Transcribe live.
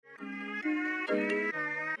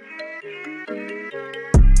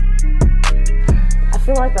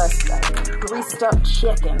feel like a greased up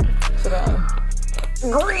chicken today.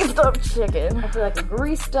 Greased up chicken. I feel like a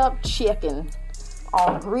greased up chicken.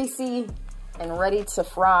 All greasy and ready to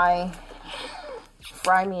fry.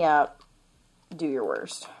 Fry me up. Do your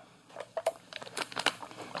worst.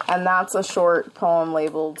 And that's a short poem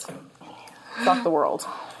labeled Fuck the World.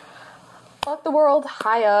 Fuck the world,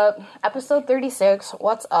 high up. Episode 36,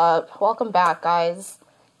 what's up? Welcome back, guys.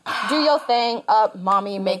 Do your thing up,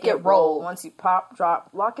 mommy, make it roll. Once you pop, drop,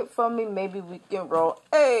 lock it for me, maybe we can roll.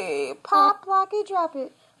 Hey, pop, lock it, drop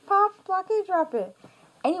it. Pop, lock it, drop it.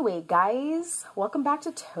 Anyway, guys, welcome back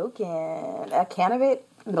to Token,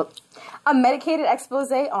 a medicated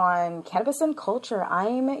expose on cannabis and culture.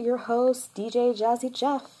 I'm your host, DJ Jazzy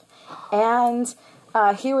Jeff, and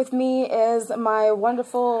here with me is my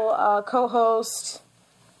wonderful co-host.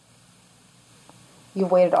 You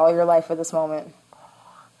waited all your life for this moment.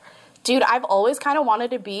 Dude, I've always kind of wanted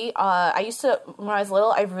to be, I used to, when I was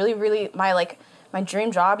little, I really, my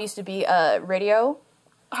dream job used to be a radio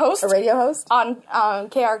host. A radio host? On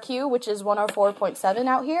KRQ, which is 104.7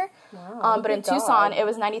 out here. Wow, but in Tucson, it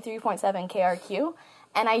was 93.7 KRQ.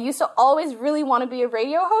 And I used to always really want to be a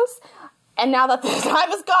radio host. And now that the time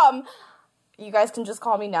has come, you guys can just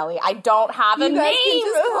call me Nellie. I don't have a name. You guys can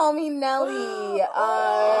just call me Nellie.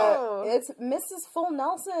 It's Mrs. Full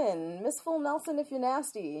Nelson. Miss Full Nelson if you're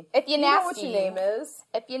nasty. If you're nasty. You know what your name is.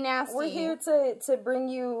 If you're nasty. We're here to bring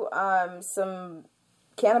you some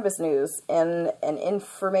cannabis news in an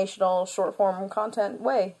informational short-form content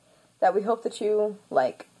way that we hope that you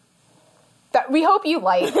like. That we hope you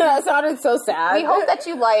like. That sounded so sad. We hope that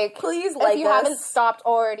you like. Please like us. If you haven't stopped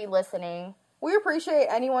already listening. We appreciate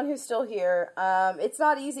anyone who's still here. It's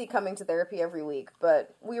not easy coming to therapy every week,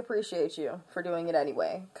 but we appreciate you for doing it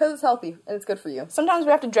anyway. Because it's healthy and it's good for you. Sometimes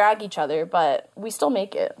we have to drag each other, but we still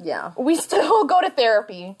make it. Yeah. We still go to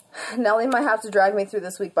therapy. Nellie might have to drag me through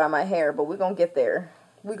this week by my hair, but we're going to get there.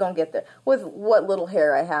 We're going to get there. With what little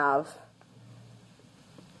hair I have.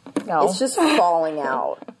 No. It's just falling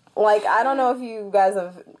out. Like, I don't know if you guys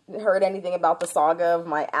have heard anything about the saga of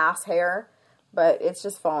my ass hair. But it's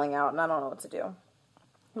just falling out, and I don't know what to do.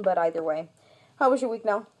 But either way. How was your week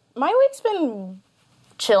now? My week's been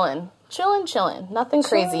chilling. Chilling. Nothing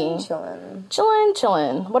crazy.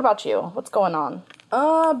 Chilling. What about you? What's going on?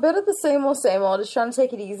 A bit of the same old. Just trying to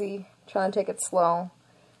take it easy. Trying to take it slow.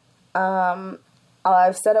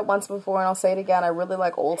 I've said it once before, and I'll say it again. I really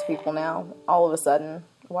like old people now. All of a sudden.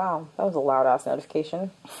 Wow, that was a loud-ass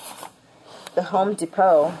notification. The Home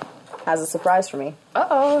Depot has a surprise for me.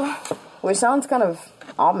 Uh-oh. Which sounds kind of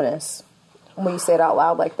ominous when you say it out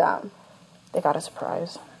loud like that. They got a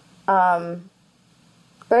surprise. But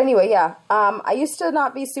anyway, yeah. I used to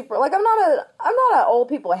not be super, like, I'm not an old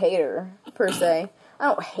people hater, per se. I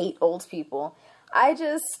don't hate old people. I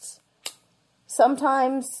just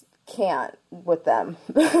sometimes can't with them.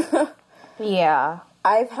 Yeah.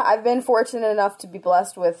 I've been fortunate enough to be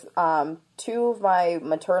blessed with two of my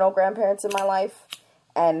maternal grandparents in my life,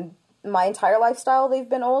 and my entire lifestyle, they've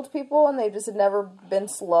been old people, and they've just never been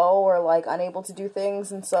slow or, like, unable to do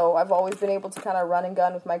things, and so I've always been able to kind of run and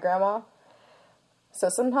gun with my grandma. So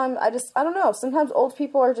sometimes, I don't know, sometimes old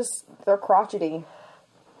people are just, they're crotchety.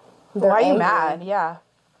 Why are you mad? Yeah.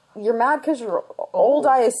 You're mad because you're old,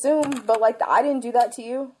 I assume, but, like, I didn't do that to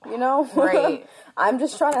you, you know? Right. I'm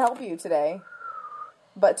just trying to help you today.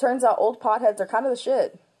 But turns out old potheads are kind of the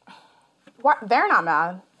shit. What? They're not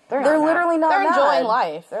mad. They're literally not mad. They're enjoying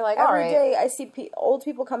life. They're like, all right. Every day I see old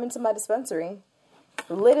people come into my dispensary,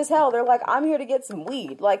 lit as hell. They're like, I'm here to get some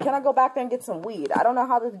weed. Like, can I go back there and get some weed? I don't know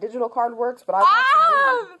how this digital card works, but I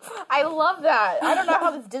want some weed. I love that. I don't know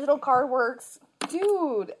how this digital card works.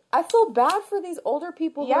 Dude, I feel bad for these older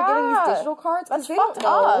people who are getting these digital cards. That's fucked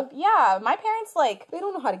up. Yeah, my parents, like... They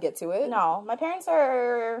don't know how to get to it. No, my parents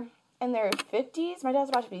are in their 50s. My dad's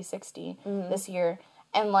about to be 60 this year.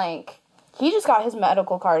 And, like... He just got his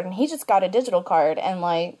medical card, and he just got a digital card, and,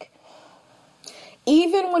 like...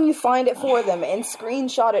 Even when you find it for them and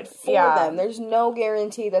screenshot it for them, there's no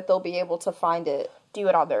guarantee that they'll be able to find it. Do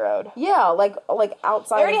it on their own. Yeah, like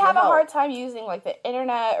outside They already of have help. a hard time using, like, the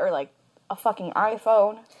internet or, like, a fucking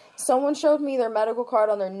iPhone. Someone showed me their medical card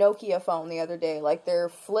on their Nokia phone the other day. Like, their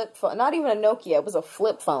flip phone. Not even a Nokia, it was a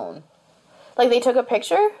flip phone. Like, they took a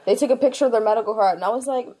picture? They took a picture of their medical card, and I was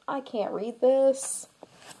like, I can't read this.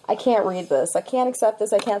 I can't read this. I can't accept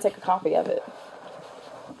this. I can't take a copy of it.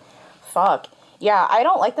 Fuck. Yeah, I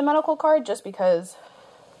don't like the medical card just because...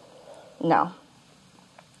 No.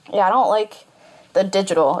 Yeah, I don't like the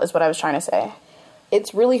digital, is what I was trying to say.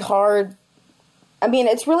 It's really hard. I mean,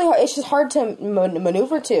 it's really hard. It's just hard to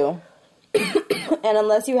maneuver to. And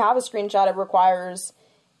unless you have a screenshot, it requires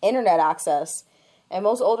internet access. And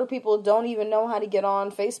most older people don't even know how to get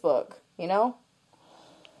on Facebook, you know?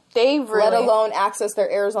 They really... Let alone access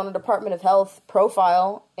their Arizona Department of Health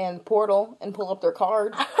profile and portal and pull up their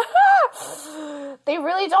card. They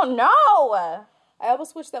really don't know. I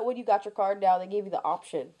almost wish that when you got your card now, they gave you the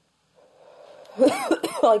option.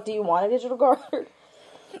 Like, do you want a digital card?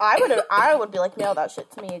 I would be like, mail that shit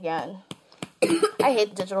to me again. I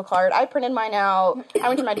hate the digital card. I printed mine out. I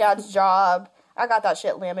went to my dad's job. I got that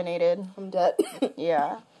shit laminated. I'm dead.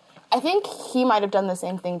 Yeah. I think he might have done the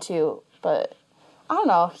same thing too, but I don't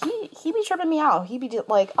know. He be tripping me out. He be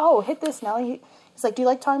like, oh, hit this, Nelly. He's like, do you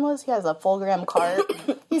like Timeless? He has a full gram cart.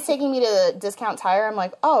 He's taking me to Discount Tire. I'm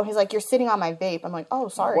like, oh. He's like, you're sitting on my vape. I'm like, oh,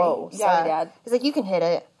 sorry. Whoa, yeah. sorry, Dad. He's like, you can hit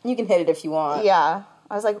it. You can hit it if you want. Yeah.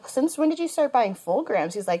 I was like, since when did you start buying full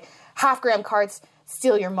grams? He's like, half gram carts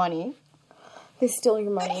steal your money. They steal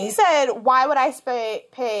your money. He said, why would I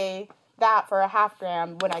pay that for a half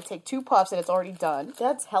gram when I take 2 puffs and it's already done?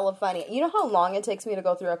 That's hella funny. You know how long it takes me to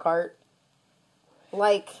go through a cart?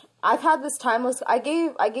 Like, I've had this Timeless... I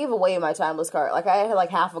gave away my Timeless cart. Like, I had like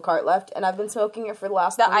half a cart left, and I've been smoking it for the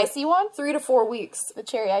last... The icy one? 3 to 4 weeks. The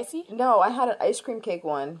cherry icy? No, I had an ice cream cake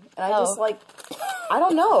one. And I just, like... I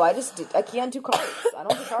don't know. I can't do carts. I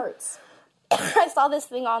don't do carts. I saw this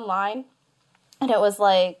thing online, and it was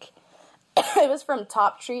like... It was from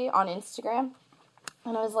Top Tree on Instagram.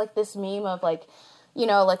 And it was like this meme of like... You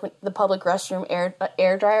know, like the public restroom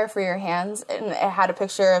air dryer for your hands, and it had a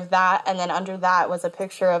picture of that, and then under that was a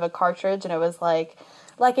picture of a cartridge, and it was like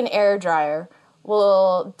an air dryer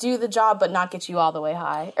will do the job but not get you all the way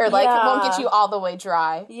high, or like it won't get you all the way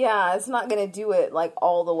dry. Yeah, it's not gonna do it like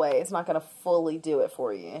all the way. It's not gonna fully do it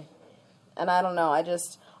for you. And I don't know.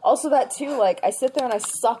 Also that too. Like I sit there and I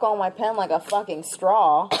suck on my pen like a fucking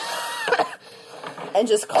straw. And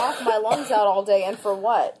just cough my lungs out all day, and for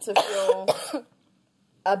what? To feel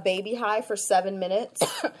a baby high for 7 minutes?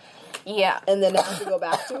 Yeah. And then have to go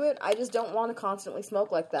back to it? I just don't want to constantly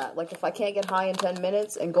smoke like that. Like, if I can't get high in 10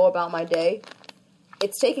 minutes and go about my day,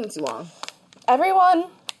 it's taking too long. Everyone,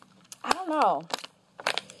 I don't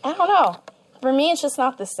know. For me, it's just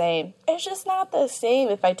not the same. It's just not the same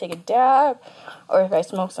if I take a dab or if I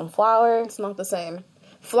smoke some flower. It's not the same.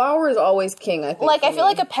 Flower is always king, I think. Like, I feel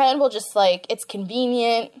like a pen will just, like, it's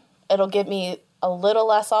convenient. It'll get me a little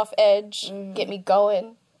less off edge, get me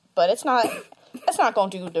going, but it's not going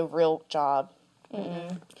to do the real job.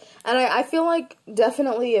 Mm-mm. And I feel like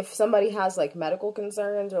definitely if somebody has like medical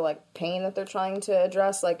concerns or like pain that they're trying to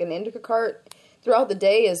address, like an indica cart throughout the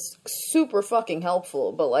day is super fucking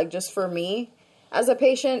helpful. But like just for me as a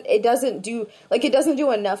patient, it doesn't do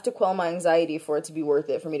enough to quell my anxiety for it to be worth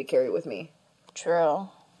it for me to carry it with me. True.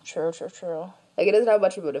 Like it doesn't have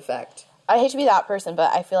much of an effect. I hate to be that person,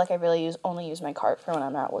 but I feel like I really only use my cart for when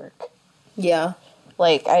I'm at work. Yeah.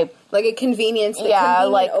 Like a convenience,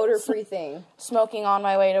 like odor-free thing. Smoking on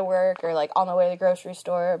my way to work or like on the way to the grocery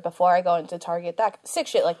store before I go into Target. That sick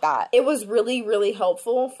shit like that. It was really, really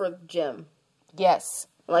helpful for gym. Yes.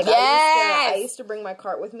 Like I used to bring my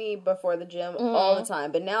cart with me before the gym all the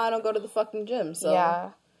time, but now I don't go to the fucking gym, so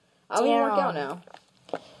yeah. I don't even work out now.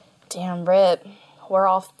 Damn, rip. We're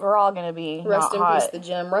all gonna be rest not in hot. peace the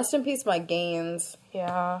gym. Rest in peace my gains.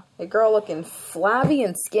 Yeah. The girl looking flabby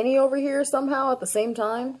and skinny over here somehow at the same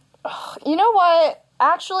time. You know what?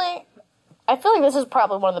 Actually, I feel like this is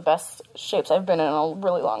probably one of the best shapes I've been in a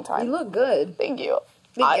really long time. You look good. Thank you.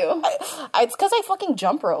 Thank you. It's because I fucking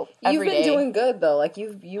jump rope every day. You've been doing good though. Like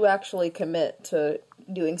you actually commit to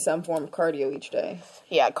doing some form of cardio each day.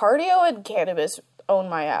 Yeah, cardio and cannabis own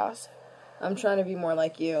my ass. I'm trying to be more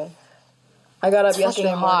like you. I got up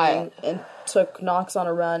yesterday morning and took Knox on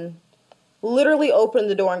a run. Literally opened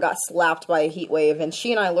the door and got slapped by a heat wave. And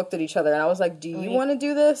she and I looked at each other and I was like, do you want to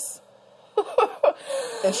do this?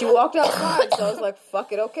 And she walked outside, so I was like,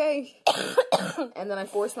 fuck it, okay. And then I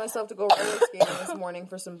forced myself to go roller skating this morning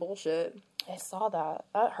for some bullshit. I saw that.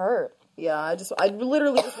 That hurt. Yeah, I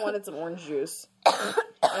literally just wanted some orange juice. And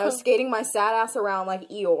I was skating my sad ass around like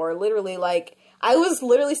Eeyore, literally like... I was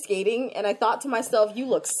literally skating, and I thought to myself, you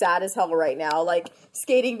look sad as hell right now. Like,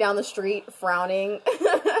 skating down the street, frowning.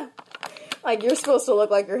 Like, you're supposed to look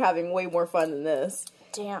like you're having way more fun than this.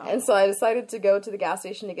 Damn. And so I decided to go to the gas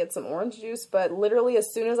station to get some orange juice, but literally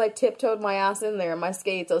as soon as I tiptoed my ass in there in my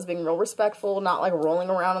skates, I was being real respectful, not, like, rolling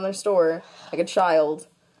around in their store like a child.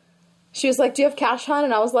 She was like, do you have cash, hon?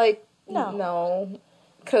 And I was like, no,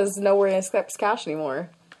 because nowhere accepts cash anymore.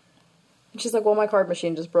 And she's like, well, my card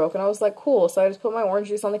machine just broke. And I was like, cool. So I just put my orange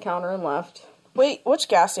juice on the counter and left. Wait, which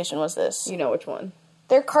gas station was this? You know which one.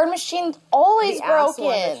 Their card machine's always broken. The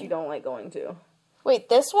one that you don't like going to. Wait,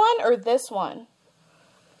 this one or this one?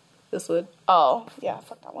 This one. Oh, yeah,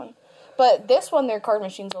 fuck that one. But this one, their card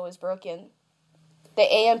machine's always broken. The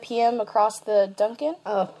AM PM across the Dunkin'.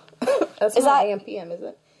 Oh, that's not AM PM, is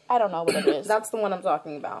it? I don't know what it is. That's the one I'm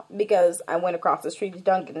talking about. Because I went across the street to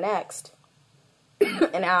Dunkin' next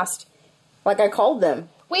and asked, like, I called them.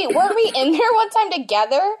 Wait, weren't we in there one time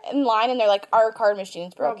together in line and they're like, our card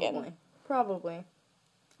machine's broken? Probably.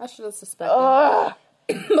 I should have suspected.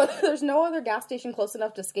 But there's no other gas station close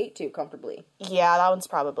enough to skate to comfortably. Yeah, that one's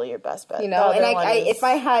probably your best bet. You know, and if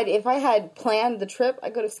I had planned the trip, I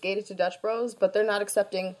could have skated to Dutch Bros, but they're not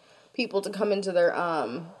accepting people to come into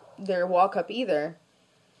their walk up either.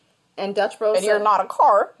 And Dutch Bros. And you're not a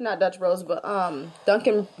car. Not Dutch Bros, but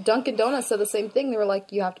Dunkin' Donuts said the same thing. They were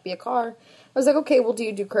like, you have to be a car. I was like, okay, well, do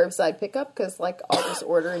you do curbside pickup? Because, like, I'll just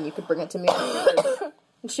order and you could bring it to me.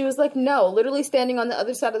 And she was like, no, literally standing on the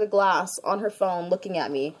other side of the glass on her phone looking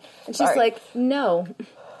at me. And she's like, no,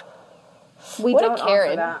 we don't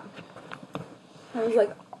offer that. I was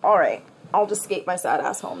like, all right, I'll just skate my sad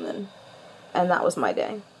ass home then. And that was my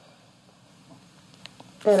day.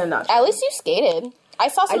 In a nutshell. At least you skated. I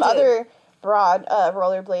saw some other broad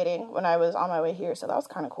rollerblading when I was on my way here, so that was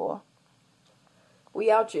kind of cool. We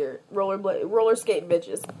out here. Roller skating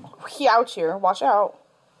bitches. We out here. Watch out.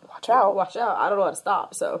 Watch out. Watch out. I don't know how to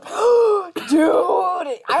stop, so.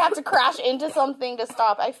 Dude! I had to crash into something to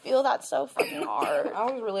stop. I feel that so fucking hard. I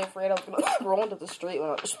was really afraid I was going to roll into the street when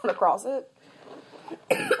I was trying to cross it.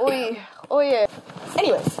 Oh yeah.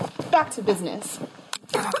 Anyways, back to business.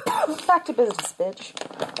 Back to business, bitch.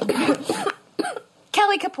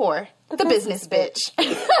 Kelly Kapoor, the business bitch.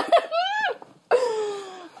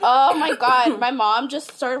 Oh my god, my mom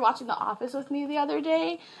just started watching The Office with me the other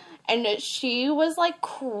day, and she was like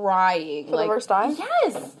crying. For the first time?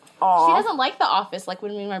 Yes. Aww. She doesn't like The Office like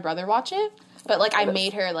when me and my brother watch it, but like I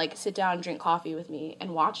made her like sit down and drink coffee with me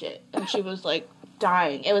and watch it, and she was like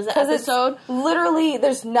dying. It was an episode. Literally,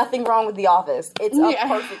 there's nothing wrong with The Office. It's a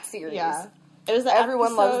perfect series. Yeah. It was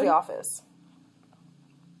Everyone loves The Office.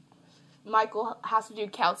 Michael has to do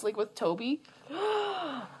counseling with Toby. It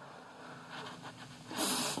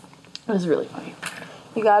was really funny.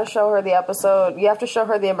 You gotta show her the episode. You have to show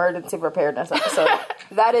her the emergency preparedness episode.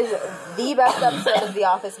 That is the best episode of The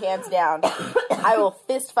Office, hands down. I will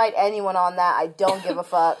fist fight anyone on that. I don't give a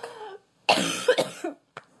fuck. I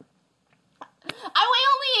weigh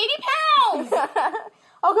only 80 pounds!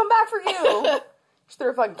 I'll come back for you. She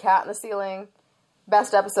threw a fucking cat in the ceiling.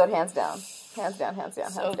 Best episode, hands down. Hands down, hands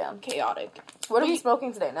down, hands down. Chaotic. What are we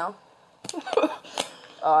smoking today, Nell?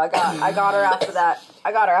 Oh, I got her after that.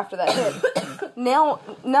 I got her after that hit. Nell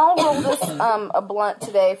rolled us a blunt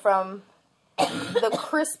today from the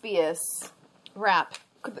crispiest wrap.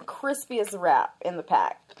 The crispiest wrap in the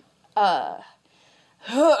pack. That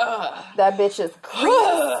bitch is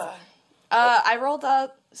crisp. I rolled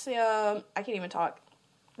up some, I can't even talk.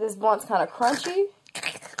 This blunt's kind of crunchy,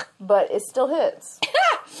 but it still hits.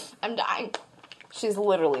 I'm dying. She's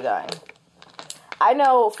literally dying. I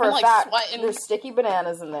know for a fact sweating. there's sticky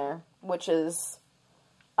bananas in there, which is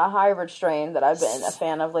a hybrid strain that I've been a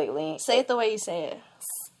fan of lately. Say it the way you say it.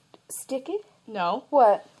 Sticky? No.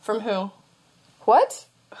 What? From who? What?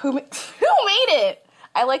 Who made it?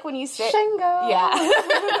 I like when you say Shango.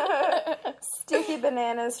 Yeah. Sticky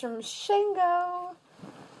bananas from Shango.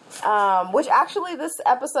 Which actually this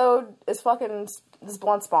episode is this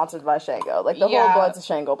blunt sponsored by Shango. Like the whole blunt's a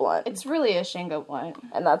Shango blunt. It's really a Shango blunt.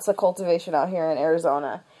 And that's a cultivation out here in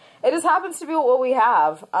Arizona. It just happens to be what we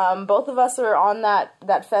have. Both of us are on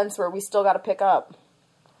that fence where we still got to pick up.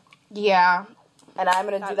 Yeah. And I'm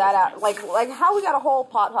going to do that out. Like how we got a whole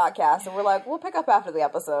podcast and we're like, we'll pick up after the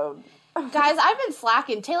episode. Guys, I've been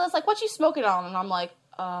slacking. Taylor's like, what you smoking on? And I'm like,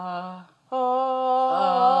 I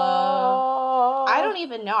don't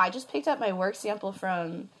even know. I just picked up my work sample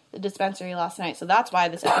from the dispensary last night, so that's why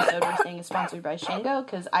this episode we're saying is sponsored by Shango,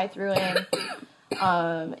 because I threw in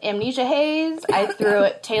Amnesia Haze.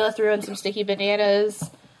 Taylor threw in some sticky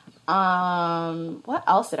bananas. What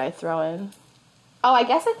else did I throw in? Oh, I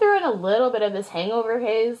guess I threw in a little bit of this hangover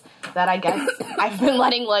haze that I guess I've been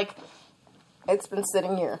letting it's been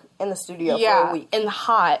sitting here in the studio for a week. In the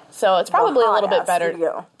hot. So it's probably a little bit better.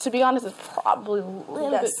 Studio. To be honest, it's probably a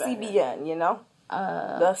little bit better. CBN, you know?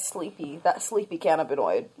 That sleepy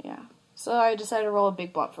cannabinoid. Yeah. So I decided to roll a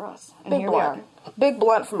big blunt for us. And big blunt. Big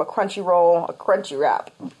blunt from a crunchy roll, a crunchy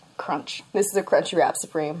wrap. Crunch. This is a crunchy wrap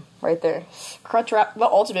supreme right there. Crunch wrap, the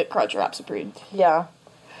ultimate crunch wrap supreme. Yeah.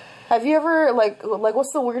 Have you ever,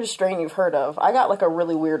 what's the weirdest strain you've heard of? I got, a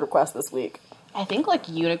really weird request this week. I think,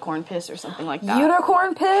 unicorn piss or something like that.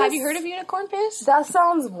 Unicorn piss? Have you heard of unicorn piss? That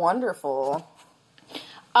sounds wonderful.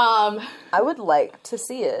 I would like to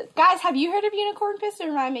see it. Guys, have you heard of unicorn piss, or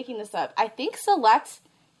am I making this up? I think Select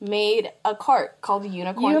made a cart called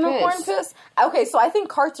Unicorn Piss. Okay, so I think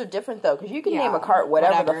carts are different though, because you can name a cart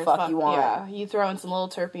whatever the fuck you want. Yeah, you throw in some little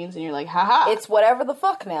terpenes and you're like, haha. It's whatever the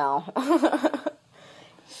fuck now.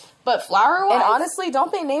 But flower-wise... And honestly,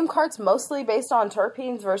 don't they name carts mostly based on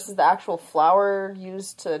terpenes versus the actual flour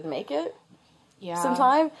used to make it? Yeah.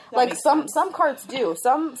 Sometimes, like some carts do.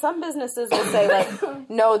 Some businesses will say like,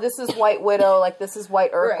 no, this is White Widow, like this is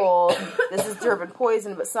White Urkel, this is Durban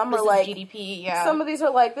Poison, but some are like GDP. Yeah. Some of these are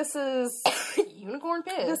like, this is Unicorn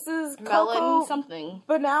Piss. This is melon cocoa something.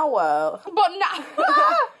 Banawa.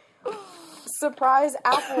 Surprise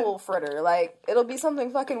apple fritter. Like it'll be something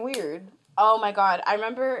fucking weird. Oh my god! I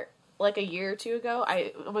remember like a year or two ago,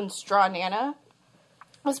 when Straw Nana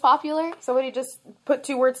was popular. Somebody just put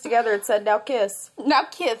two words together and said, now kiss. Now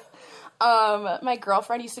kiss. My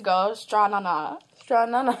girlfriend used to go, Straw Nana. Straw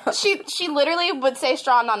Nana. She literally would say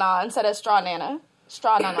Straw Nana instead of Straw Nana.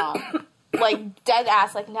 Straw Nana. Like, dead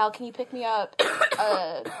ass. Like, Nell, can you pick me up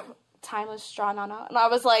timeless Straw Nana? And I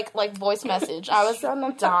was like voice message. I was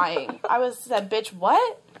dying. I said, bitch,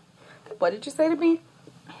 what? What did you say to me?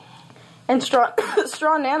 And Straw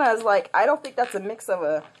Nana is like, I don't think that's a mix of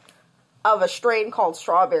a strain called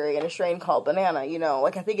strawberry and a strain called banana, you know.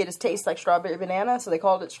 Like, I think it just tastes like strawberry banana, so they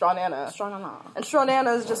called it Straw Nana. Straw Nana. And Straw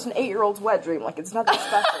Nana is just an 8-year-old's wet dream. Like, it's nothing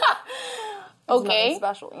special. Okay. Nothing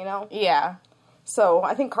special, you know? Yeah. So,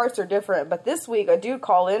 I think carts are different. But this week, a dude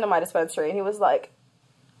called into my dispensary, and he was like,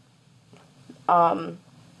 pretend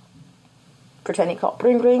he called.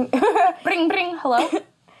 Bring, bring. Bring, bring. Hello?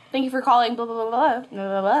 Thank you for calling, blah, blah, blah, blah, blah,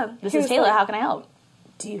 blah, blah. This is Tayla. Like, how can I help?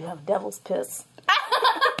 Do you have devil's piss?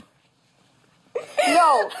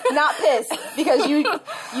 No, not piss. Because you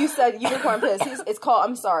said unicorn piss. It's called,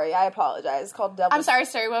 I'm sorry, I apologize. It's called devil's... I'm sorry,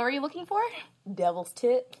 sir. What were you looking for? Devil's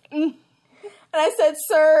tit. And I said,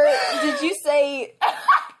 sir, did you say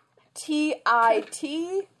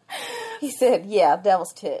T-I-T? He said, yeah,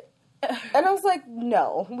 devil's tit. And I was like,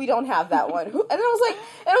 no, we don't have that one. And I was like,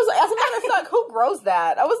 as a matter of fact, who grows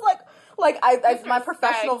that? I was like, my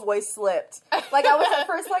professional voice slipped. Like, I was at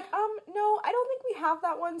first like, no, I don't think we have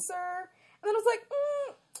that one, sir. And then I was like,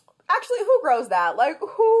 actually, who grows that? Like,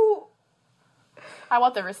 who? I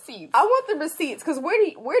want the receipts. I want the receipts, because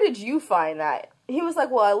where did you find that? He was like,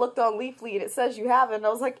 well, I looked on Leafly and it says you have it. And I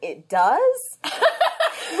was like, it does?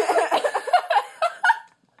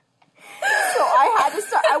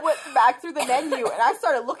 So I went back through the menu and I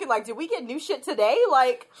started looking like, did we get new shit today?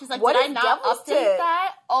 Like, she's like, what did I is not Devil's update Tit?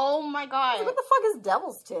 that? Oh my god. Like, what the fuck is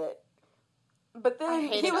Devil's Tit? But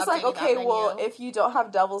then he was like, okay, well, if you don't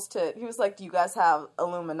have Devil's Tit, he was like, do you guys have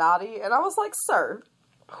Illuminati? And I was like, sir,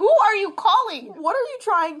 who are you calling? What are you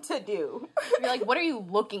trying to do? You're like, what are you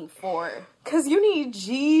looking for? Because you need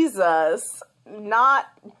Jesus, not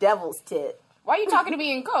Devil's Tit. Why are you talking to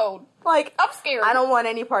me in code? Like, I'm scared. I don't want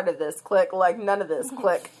any part of this. Click. Like, none of this.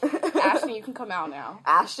 Click. Ashton, you can come out now.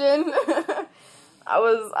 Ashton? I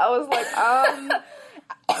was like,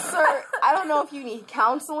 sir, I don't know if you need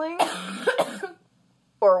counseling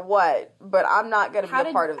or what, but I'm not going to be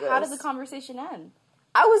a part of this. How did the conversation end?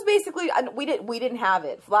 I was basically, we didn't have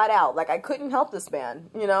it, flat out. Like, I couldn't help this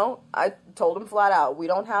man, you know? I told him flat out, we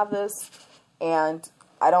don't have this, and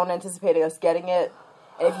I don't anticipate us getting it.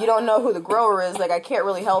 And if you don't know who the grower is, like, I can't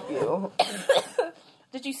really help you.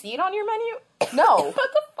 Did you see it on your menu? No. What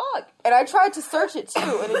the fuck? And I tried to search it,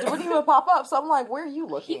 too, and it wouldn't even pop up, so I'm like, where are you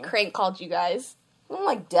looking? He crank called you guys. I'm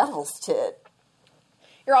like, Devil's Tit.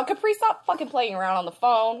 You're all, Capri, stop fucking playing around on the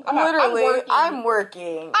phone. I'm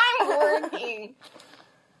working.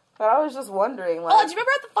 But I was just wondering, like... Oh, do you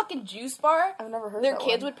remember at the fucking juice bar? I've never heard their that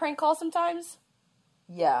kids one. would prank call sometimes?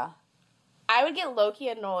 Yeah. I would get low-key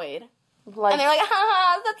annoyed. Like, and they're like,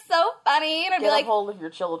 haha, that's so funny. And I'd be like... Get a hold of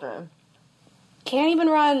your children. You can't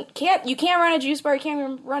run a juice bar, you can't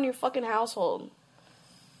even run your fucking household.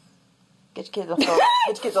 Get your kids off the phone.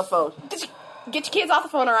 Get your kids off the phone. Get your kids off the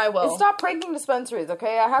phone or I will. And stop pranking dispensaries,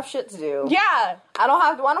 okay? I have shit to do. Yeah. I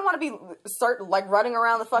don't want to be running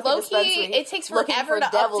around the fucking dispensary. It takes forever to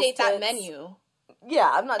update that menu.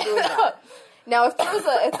 Yeah, I'm not doing that. Now, if there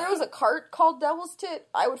was a cart called Devil's Tit,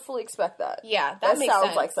 I would fully expect that. Yeah, that makes sense.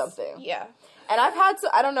 Sounds like something. Yeah. And I've had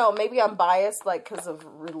I don't know, maybe I'm biased, like, because of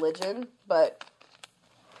religion, but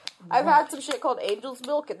I've had some shit called Angel's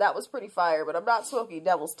Milk, and that was pretty fire, but I'm not smoking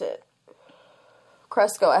Devil's Tit.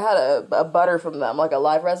 Cresco, I had a butter from them, like a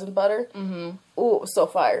live resin butter. Mm-hmm. Ooh, it was so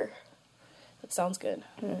fire. That sounds good.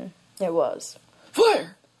 Mm-hmm. It was.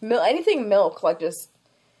 Fire! Anything milk, like, just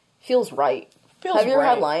feels right. Have you ever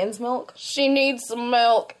had Lion's Milk? She needs some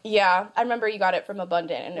milk. Yeah, I remember you got it from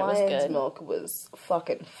Abundant, and it was good. Lion's Milk was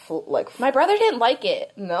fucking, My brother didn't like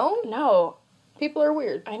it. No? No. People are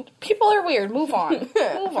weird. People are weird. Move on.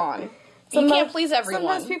 Move on. You can't please everyone.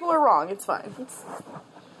 Sometimes people are wrong. It's fine.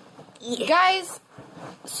 Guys,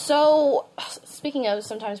 so, speaking of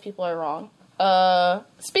sometimes people are wrong,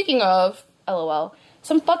 speaking of, LOL,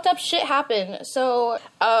 some fucked up shit happened. So,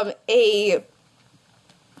 a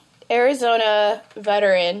Arizona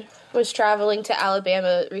veteran was traveling to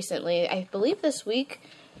Alabama recently, I believe this week,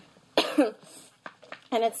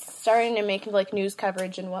 and it's starting to make, like, news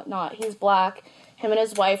coverage and whatnot. He's black. Him and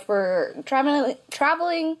his wife were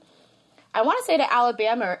traveling, I want to say to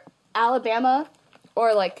Alabama,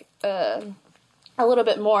 or, like, a little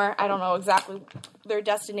bit more. I don't know exactly their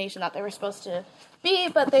destination that they were supposed to be,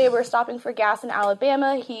 but they were stopping for gas in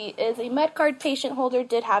Alabama. He is a MedCard patient holder,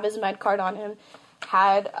 did have his MedCard on him,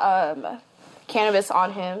 had cannabis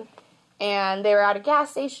on him, and they were at a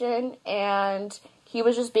gas station, and he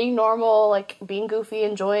was just being normal, like, being goofy,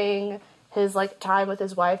 enjoying his, like, time with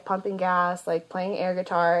his wife, pumping gas, like, playing air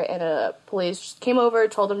guitar, and a police came over,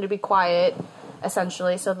 told him to be quiet,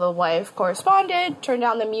 essentially, so the wife corresponded, turned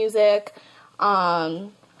down the music,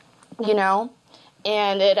 you know,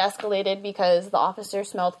 and it escalated because the officer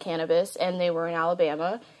smelled cannabis, and they were in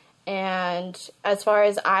Alabama, and as far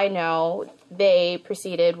as I know, they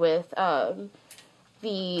proceeded with,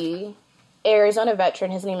 the Arizona veteran.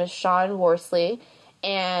 His name is Sean Worsley,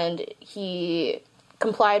 and he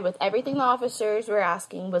complied with everything the officers were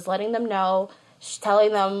asking, was letting them know,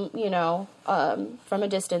 telling them, you know, from a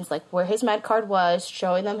distance, like, where his med card was,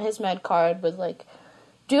 showing them his med card, was, like,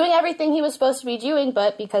 doing everything he was supposed to be doing,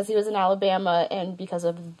 but because he was in Alabama and because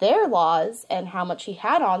of their laws and how much he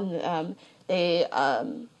had on them, they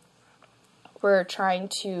were trying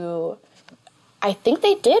to, I think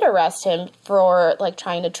they did arrest him for, like,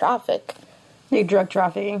 trying to traffic. Like drug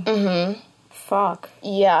trafficking? Mm-hmm. Fuck.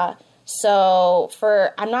 Yeah. So,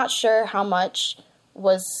 I'm not sure how much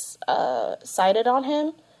was cited on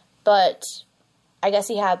him, but I guess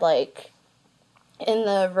he had, like, in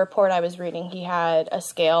the report I was reading, he had a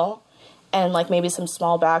scale and, like, maybe some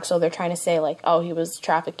small bags, so they're trying to say, like, oh, he was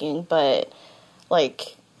trafficking, but,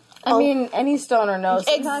 like... I mean, any stoner knows.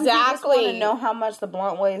 Sometimes exactly. You just want to know how much the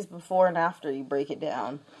blunt weighs before and after you break it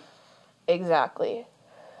down. Exactly.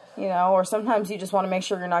 You know, or sometimes you just want to make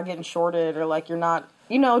sure you're not getting shorted or, like, you're not,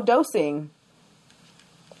 you know, dosing.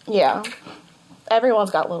 Yeah.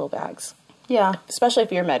 Everyone's got little bags. Yeah. Especially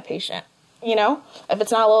if you're a med patient. You know? If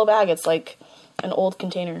it's not a little bag, it's, like, an old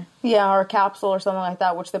container. Yeah, or a capsule or something like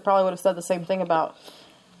that, which they probably would have said the same thing about.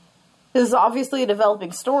 This is obviously a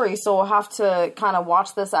developing story, so we'll have to kind of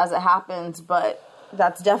watch this as it happens, but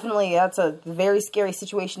that's a very scary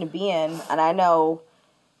situation to be in, and I know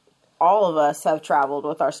all of us have traveled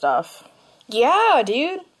with our stuff. Yeah,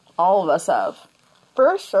 dude. All of us have.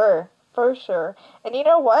 For sure. For sure. And you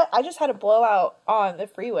know what? I just had a blowout on the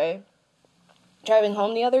freeway driving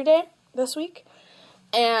home the other day, this week,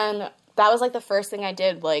 and that was, like, the first thing I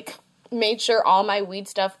did, like, made sure all my weed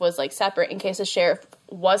stuff was, like, separate in case the sheriff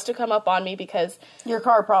was to come up on me, because... Your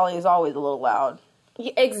car probably is always a little loud.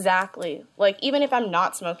 Yeah, exactly. Like, even if I'm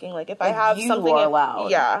not smoking, like, if I have you something... You are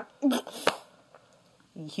loud. Yeah.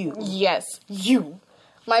 You. Yes, you.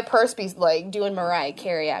 My purse be, like, doing Mariah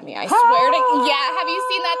Carey at me. I swear to... Yeah, have you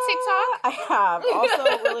seen that TikTok? I have.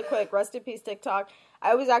 Also, really quick, rest in peace TikTok.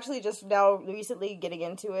 I was actually just now recently getting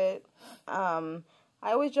into it. I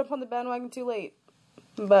always jump on the bandwagon too late.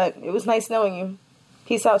 But it was nice knowing you.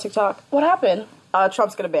 Peace out, TikTok. What happened?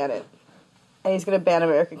 Trump's gonna ban it. And he's gonna ban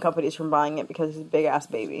American companies from buying it because he's a big-ass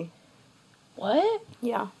baby. What?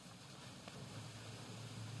 Yeah.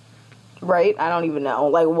 Right? I don't even know.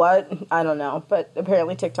 Like, what? I don't know. But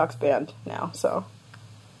apparently TikTok's banned now, so...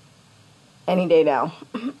 Any day now.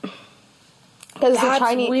 Because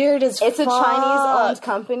That's weird as fuck. It's a Chinese-owned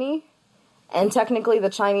company. And technically, the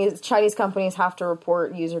Chinese companies have to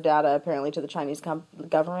report user data, apparently, to the Chinese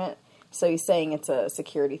government. So he's saying it's a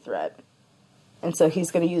security threat. And so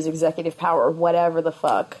he's going to use executive power, whatever the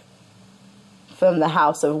fuck, from the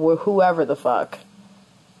house of whoever the fuck,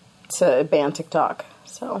 to ban TikTok.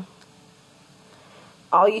 So,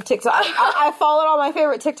 all you TikTok... I followed all my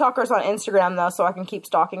favorite TikTokers on Instagram, though, so I can keep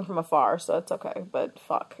stalking from afar, so it's okay. But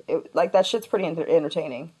fuck. Like, that shit's pretty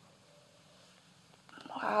entertaining.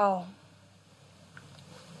 Wow.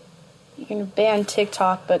 You can ban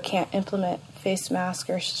TikTok, but can't implement face mask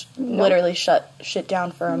or literally shut shit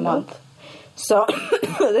down for a month. So,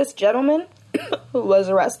 this gentleman who was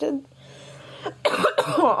arrested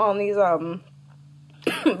on these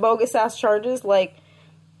bogus-ass charges, like...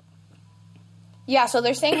 Yeah, so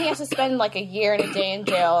they're saying he has to spend, like, a year and a day in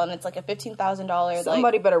jail, and it's, like, a $15,000,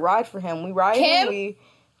 Somebody better ride for him. We ride him,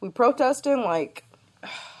 we protest him, like...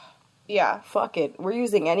 Yeah. Fuck it. We're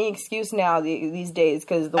using any excuse now these days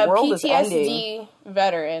because the world is ending. A PTSD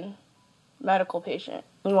veteran, medical patient.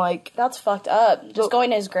 Like, that's fucked up. Just going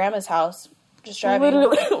to his grandma's house. Just driving.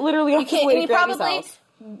 Literally on his way to grandma's house.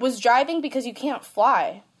 Was driving because you can't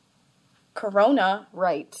fly. Corona.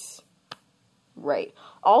 Right.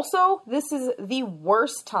 Also, this is the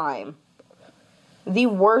worst time. The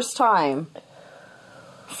worst time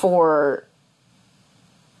for...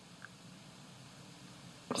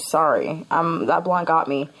 Sorry, that blunt got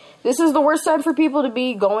me. This is the worst time for people to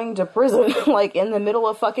be going to prison, like, in the middle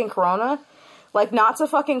of fucking Corona. Like, not to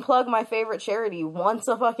fucking plug my favorite charity once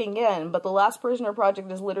a fucking again, but the Last Prisoner Project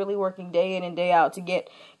is literally working day in and day out to get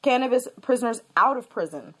cannabis prisoners out of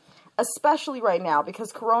prison. Especially right now,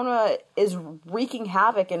 because Corona is wreaking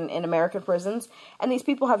havoc in American prisons, and these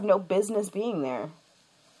people have no business being there.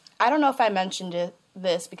 I don't know if I mentioned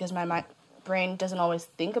this because my brain doesn't always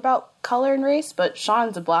think about color and race, but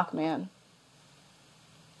Sean's a black man.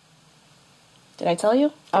 Did I tell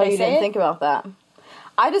you? Oh, you didn't think about that.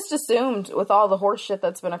 I just assumed with all the horse shit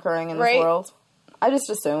that's been occurring in this world. I just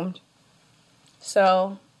assumed.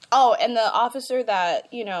 So, oh, and the officer that,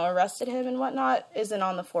 arrested him and whatnot isn't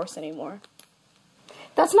on the force anymore.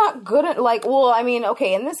 That's not good. Like, well, I mean,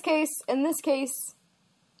 okay, in this case,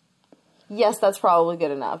 yes, that's probably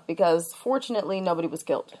good enough because fortunately nobody was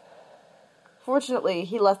killed. Fortunately,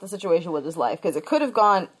 he left the situation with his life because it could have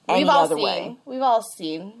gone any other way. We've all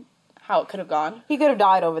seen how it could have gone. He could have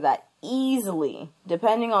died over that easily,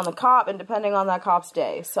 depending on the cop and depending on that cop's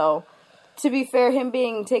day. So, to be fair, him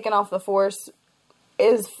being taken off the force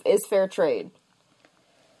is fair trade.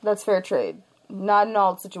 That's fair trade. Not in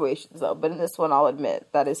all situations, though, but in this one, I'll admit,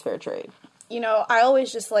 that is fair trade. I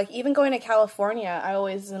always just, even going to California, I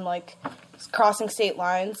always am, crossing state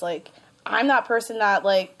lines, I'm that person that,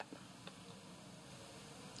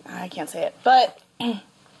 I can't say it, but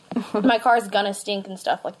my car's gonna stink and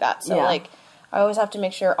stuff like that, so, I always have to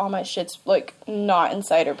make sure all my shit's, not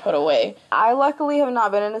inside or put away. I luckily have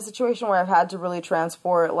not been in a situation where I've had to really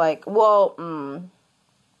transport,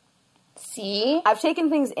 See? I've taken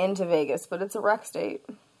things into Vegas, but it's a rec state.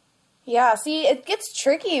 Yeah, see, it gets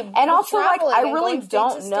tricky. And also, I really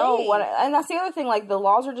don't know and that's the other thing, the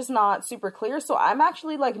laws are just not super clear, so I'm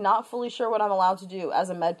actually, not fully sure what I'm allowed to do as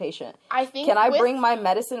a med patient. Can I bring my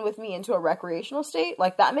medicine with me into a recreational state?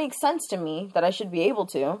 That makes sense to me, that I should be able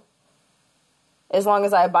to. As long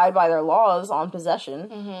as I abide by their laws on possession.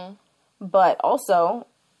 Mm-hmm. But also,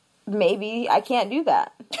 maybe I can't do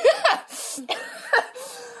that.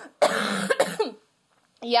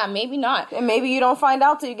 Yeah, maybe not. And maybe you don't find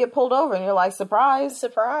out till you get pulled over and you're like, surprise.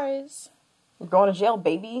 Surprise. You're going to jail,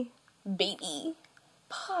 baby. Baby.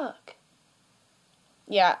 Fuck.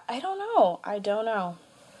 Yeah, I don't know.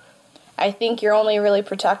 I think you're only really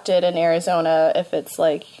protected in Arizona if it's,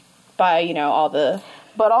 by, all the...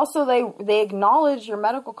 But also, they acknowledge your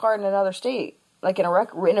medical card in another state. In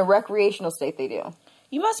a recreational state, they do.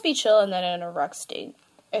 You must be chilling then in a rec state.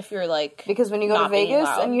 If you're, because when you go to Vegas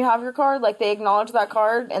and you have your card, they acknowledge that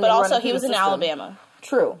card. And but also, he was in Alabama.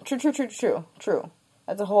 True.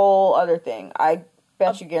 That's a whole other thing. I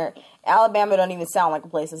bet you guarantee. Alabama don't even sound like a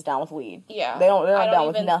place that's down with weed. Yeah. They're not down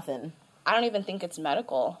with nothing. I don't even think it's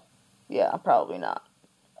medical. Yeah, probably not.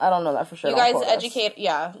 I don't know that for sure. You guys educate, we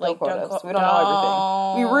don't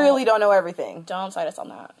know everything. We really don't know everything. Don't cite us on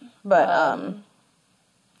that. But,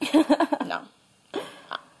 no.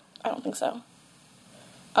 I don't think so.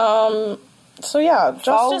 So yeah,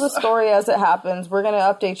 follow the story as it happens. We're gonna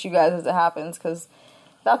update you guys as it happens, because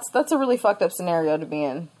that's a really fucked up scenario to be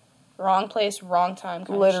in. Wrong place, wrong time.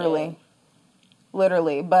 Literally.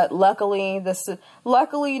 But luckily,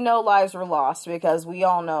 no lives were lost, because we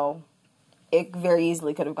all know it very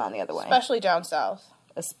easily could have gone the other way. Especially down south.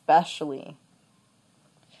 Especially.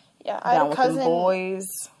 Yeah, I had a cousin boys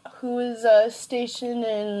who was stationed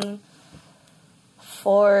in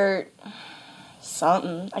Fort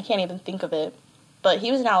something. I can't even think of it. But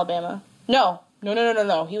he was in Alabama. No.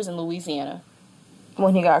 He was in Louisiana.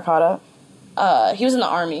 When he got caught up? He was in the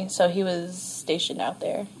Army, so he was stationed out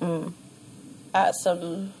there. At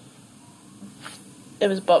it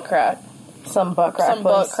was butt crack. Some butt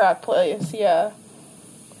crack place, yeah.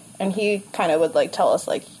 And he kind of would, tell us,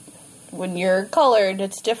 when you're colored,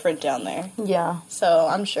 it's different down there. Yeah. So,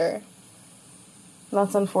 I'm sure.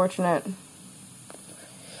 That's unfortunate.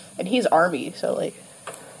 And he's Army, so,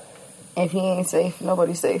 if he ain't safe,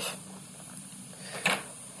 nobody's safe.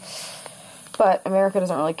 But America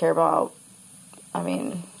doesn't really care about,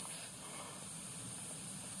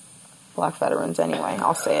 black veterans anyway.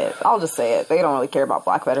 I'll say it. I'll just say it. They don't really care about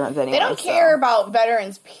black veterans anyway. They don't care about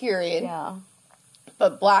veterans, period. Yeah.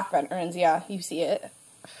 But black veterans, yeah, you see it.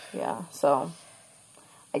 Yeah, so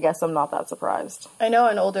I guess I'm not that surprised. I know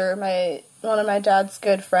one of my dad's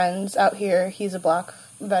good friends out here, he's a black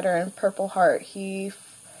veteran, Purple Heart. He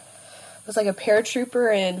was like a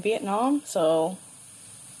paratrooper in Vietnam, so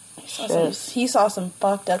he saw some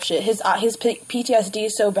fucked up shit. His PTSD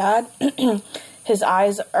is so bad, his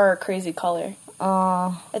eyes are a crazy color.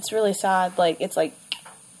 It's really sad. Like, it's like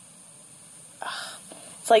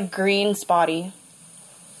green spotty.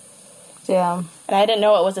 Yeah. And I didn't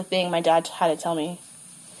know it was a thing. My dad had to tell me.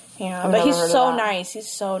 Yeah, but he's so nice.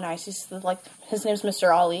 He's so nice. He's like, his name's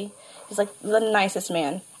Mr. Ali. He's like the nicest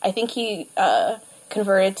man. I think he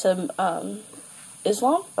converted to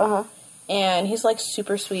Islam. Uh-huh. And he's like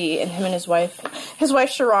super sweet. And him and his wife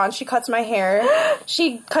Sharon, she cuts my hair.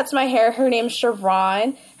 Her name's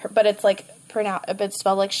Sharon, but it's like it's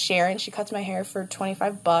spelled like Sharon. She cuts my hair for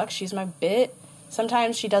 $25. She's my bit.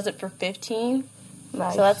 Sometimes she does it for $15.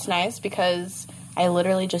 Nice. So that's nice because I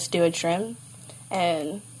literally just do a trim.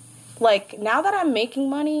 And like, now that I'm making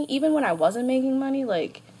money, even when I wasn't making money,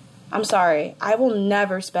 like, I'm sorry, I will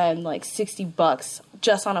never spend like $60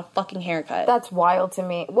 just on a fucking haircut. That's wild to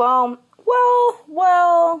me. Well.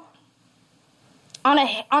 On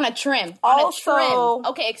a trim. Also,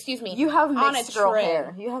 okay, excuse me. You have mixed girl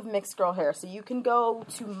hair. You have mixed girl hair, so you can go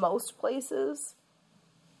to most places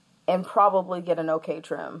and probably get an okay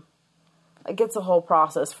trim. It gets a whole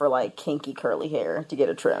process for like kinky curly hair to get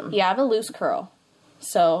a trim. Yeah, I have a loose curl.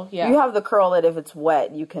 So, yeah. You have the curl that if it's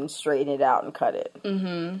wet, you can straighten it out and cut it.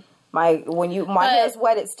 Mm-hmm. My hair is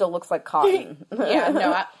wet, it still looks like cotton. Yeah,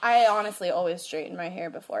 no, I honestly always straighten my hair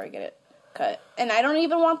before I get it cut. And I don't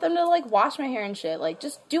even want them to, like, wash my hair and shit. Like,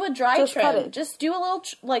 just do a dry trim. Cut it. Just do a little,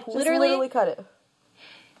 literally cut it.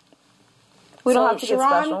 We don't have to get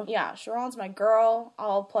special. Yeah, Sharon's my girl.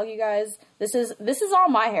 I'll plug you guys. This is all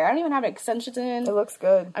my hair. I don't even have extensions in. It looks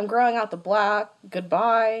good. I'm growing out the black.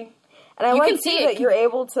 Goodbye. And I like to see that you're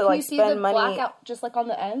able to, like, spend money. Black out just, like, on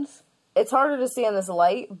the ends? It's harder to see in this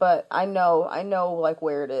light, but I know, like,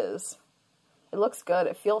 where it is. It looks good.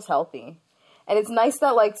 It feels healthy. And it's nice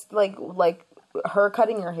that, like her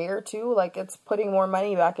cutting your hair, too. Like, it's putting more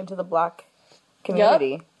money back into the black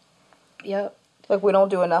community. Yep. Like, we don't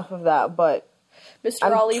do enough of that, but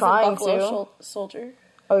Mr. Ollie's a Buffalo soldier.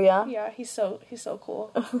 Oh, yeah? Yeah, he's so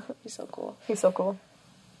cool. He's so cool. He's so cool.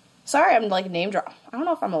 Sorry, I'm like name drop. I don't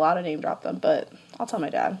know if I'm allowed to name drop them, but I'll tell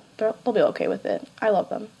my dad. They'll be okay with it. I love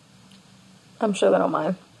them. I'm sure they don't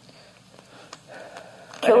mind.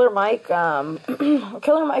 Killer Mike from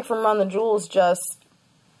Run the Jewels just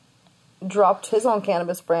dropped his own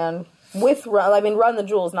cannabis brand with Run the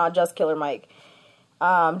Jewels, not just Killer Mike.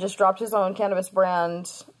 Just dropped his own cannabis brand.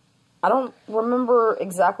 I don't remember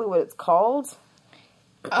exactly what it's called.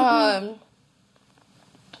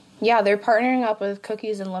 Yeah, they're partnering up with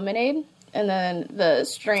Cookies and Lemonade, and then the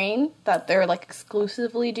strain that they're like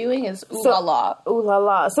exclusively doing is Ooh La La. Ooh La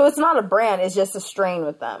La. So it's not a brand; it's just a strain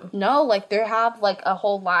with them. No, like they have like a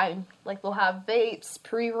whole line. Like they'll have vapes,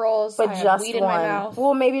 pre-rolls, but just weed in my mouth.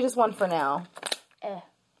 Well, maybe just one for now.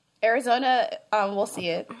 Arizona, we'll see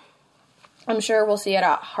it. I'm sure we'll see it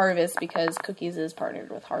at Harvest because Cookies is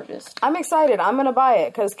partnered with Harvest. I'm excited. I'm gonna buy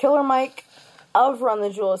it because Killer Mike of Run the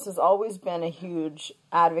Jewels has always been a huge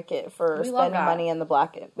advocate for spending money in the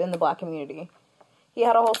black community. He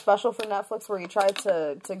had a whole special for Netflix where he tried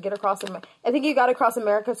to get across. I think he got across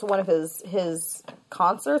America to one of his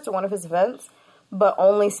concerts or one of his events, but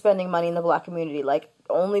only spending money in the black community, like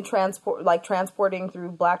only transporting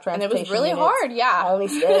through black transportation. And it was really units, hard, yeah. Only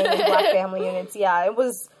staying in black family units, yeah. It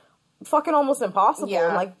was fucking almost impossible.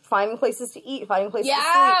 Yeah. Like finding places to eat, finding places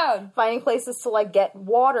to sleep, finding places to like get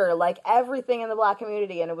water, like everything in the black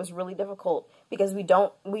community, and it was really difficult because we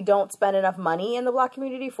don't spend enough money in the black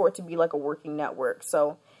community for it to be like a working network.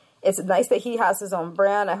 So it's nice that he has his own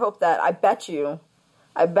brand. I bet you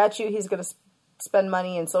he's going to spend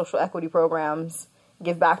money in social equity programs,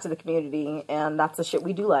 give back to the community, and that's the shit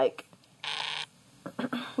we do like.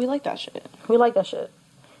 We like that shit. We like that shit.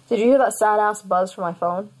 Did you hear that sad ass buzz from my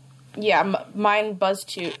phone? Yeah, mine buzzed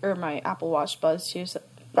too, or my Apple Watch buzzed too. So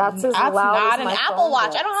that's as loud as my phone Apple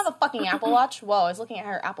Watch. gets. I don't have a fucking Apple Watch. Whoa, I was looking at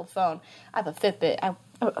her Apple phone. I have a Fitbit.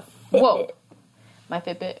 Whoa, my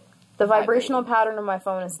Fitbit. The vibrational pattern of my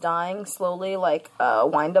phone is dying slowly, like a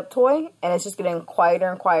wind-up toy, and it's just getting quieter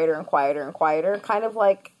and quieter and quieter and quieter. Kind of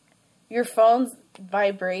like your phone's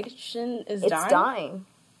vibration is dying. It's dying.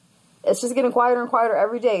 It's just getting quieter and quieter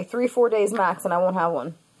every day, 3-4 days max, and I won't have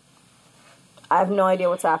one. I have no idea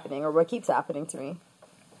what's happening or what keeps happening to me.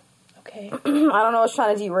 Okay. I don't know what's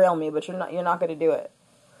trying to derail me, but you're not going to do it.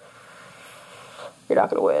 You're not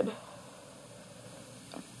going to win.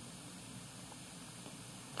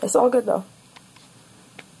 It's all good though.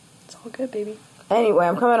 all good, baby. Anyway,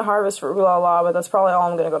 I'm coming to Harvest for Ooh La La, but that's probably all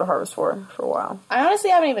I'm going to go to Harvest for a while. I honestly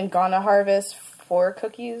haven't even gone to Harvest for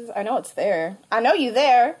cookies. I know it's there. I know you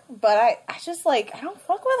there, but I just, like, I don't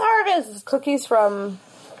fuck with Harvest. Cookies from...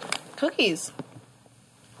 Cookies.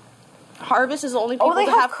 Harvest is the only people they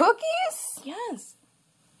that have cookies? Yes.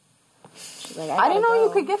 She's like, I didn't know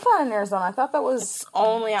you could get that in Arizona. I thought that was It's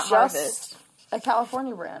only at Harvest. A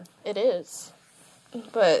California brand. It is.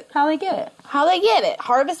 But How they get it?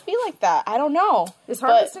 Harvest be like that. I don't know. Is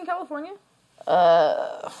Harvest in California?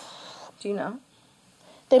 Do you know?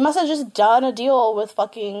 They must have just done a deal with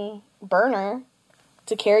fucking Burner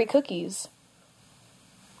to carry cookies.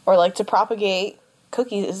 Or, like, to propagate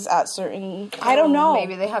cookies at certain... I don't know.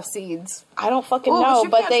 Maybe they have seeds. I don't fucking know,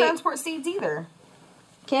 but they... can't transport seeds either.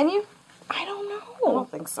 Can you? I don't know. I don't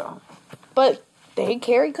think so. But they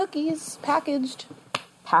carry cookies, packaged.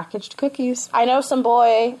 Packaged cookies. I know some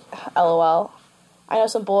boy... LOL. I know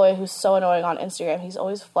some boy who's so annoying on Instagram. He's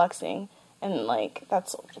always flexing. And, like,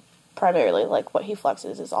 that's... primarily, like, what he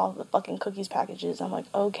flexes is all the fucking cookies packages. I'm like,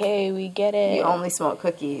 okay, we get it. You only smoke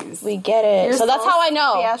cookies. We get it. So that's how I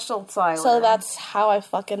know. Special Tyler. So that's how I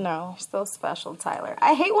fucking know. You're still special, Tyler.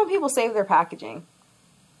 I hate when people save their packaging.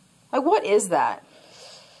 Like, what is that?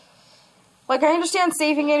 Like, I understand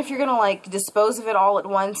saving it if you're gonna, like, dispose of it all at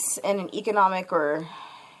once in an economic or...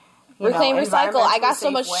 Reclaim, recycle. I got so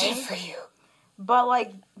much way. shit for you. But,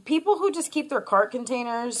 like, people who just keep their cart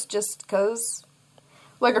containers just because...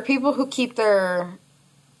 Like, or people who keep their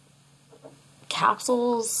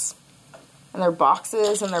capsules and their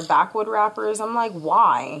boxes and their backwood wrappers. I'm like,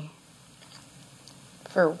 why?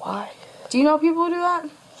 For why? Do you know people who do that?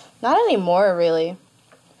 Not anymore, really.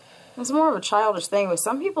 It's more of a childish thing, but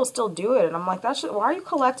some people still do it. And I'm like, why are you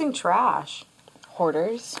collecting trash?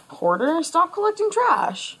 Hoarders. Hoarder? Stop collecting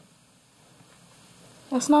trash.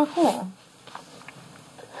 That's not cool.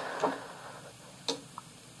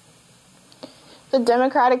 The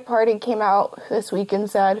Democratic Party came out this week and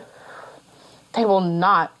said they will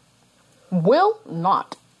not include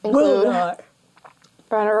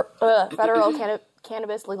federal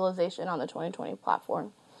cannabis legalization on the 2020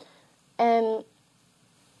 platform. And,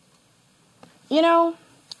 you know,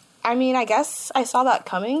 I mean, I guess I saw that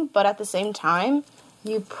coming, but at the same time...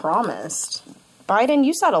 You promised. Biden,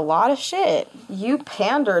 you said a lot of shit. You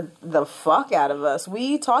pandered the fuck out of us.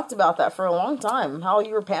 We talked about that for a long time, how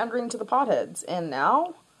you were pandering to the potheads. And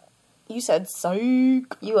now? You said,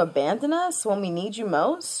 psych. You abandon us when we need you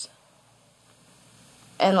most?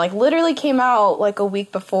 And, like, literally came out, like, a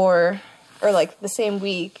week before, or, like, the same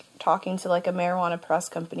week, talking to, like, a marijuana press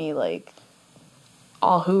company, like,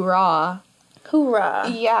 all hoorah. Hoorah.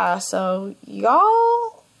 Yeah, so,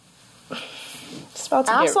 y'all... It's about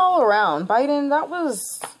to ass all around. Biden, that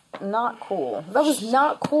was not cool. That was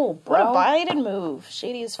not cool, bro. What a Biden move.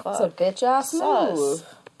 Shady as fuck. It's a bitch-ass move.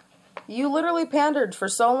 You literally pandered for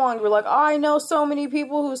so long. You were like, I know so many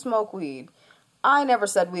people who smoke weed. I never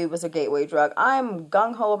said weed was a gateway drug. I'm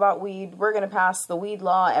gung-ho about weed. We're going to pass the weed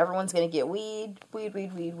law. Everyone's going to get weed.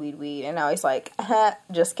 Weed. And now he's like,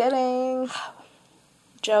 just kidding.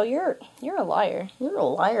 Joe, you're a liar. You're a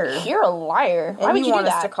liar. You're a liar. Why would you want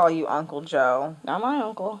do that? us to call you Uncle Joe? Not my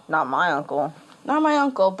uncle. Not my uncle. Not my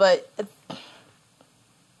uncle, but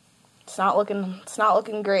it's not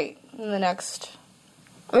looking great in the next.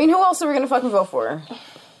 I mean, who else are we gonna fucking vote for?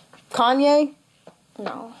 Kanye?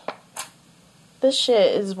 No. This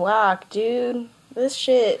shit is whack, dude. This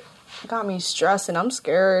shit got me stressing. I'm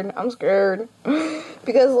scared.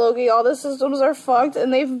 Because, Loki, all the systems are fucked,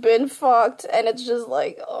 and they've been fucked, and it's just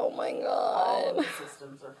like, oh my god. All the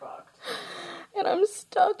systems are fucked. And I'm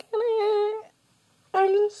stuck in it.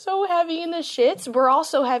 I'm so heavy in the shits. We're all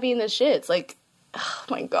so heavy in the shits. Like, oh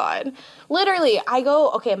my god. Literally, I go,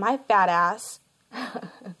 okay, my fat ass.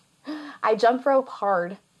 I jump rope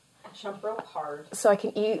hard. So I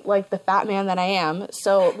can eat like the fat man that I am.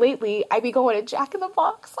 So lately, I be going to Jack in the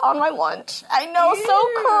Box on my lunch. I know, ew. So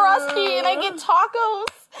crusty. And I get tacos.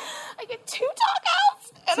 I get 2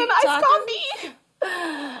 tacos and an iced coffee.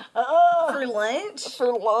 For lunch?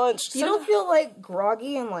 For lunch. You don't feel like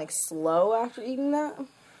groggy and like slow after eating that?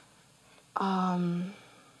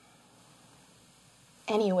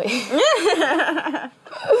 Anyway.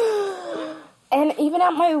 And even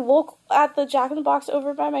at the Jack in the Box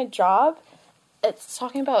over by my job, it's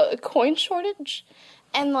talking about a coin shortage.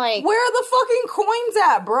 And, like... Where are the fucking coins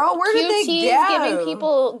at, bro? Where did they QT go? is giving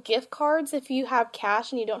people gift cards if you have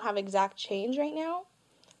cash and you don't have exact change right now.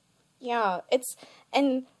 Yeah, it's...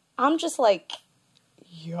 And I'm just like,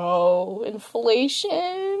 yo,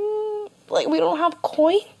 inflation. Like, we don't have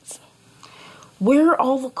coins. Where are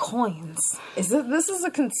all the coins? This is a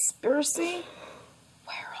conspiracy?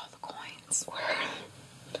 Where are all the coins? coins.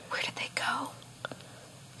 Where did they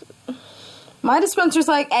go? My dispenser's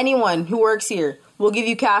like, anyone who works here will give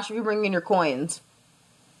you cash if you bring in your coins.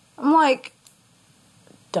 I'm like,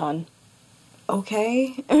 Done.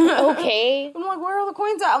 okay. Okay. I'm like, where are the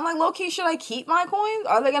coins at? I'm like, low-key, should I keep my coins?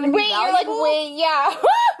 Are they going to be valuable? Yeah.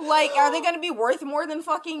 Like, are they going to be worth more than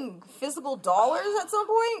fucking physical dollars at some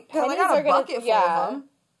point? Because I Pennies got are a gonna- bucket full yeah. of them.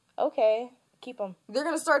 Okay. Keep them. They're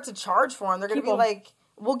going to start to charge for them. They're going to Keep be 'em. like,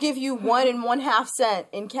 we'll give you 1 1/2 cent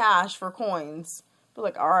in cash for coins. But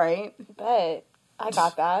like, all right. Bet. I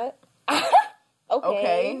got that.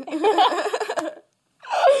 Okay.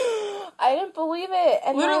 I didn't believe it.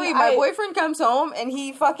 And Literally, then my boyfriend comes home and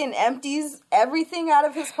he fucking empties everything out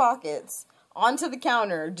of his pockets onto the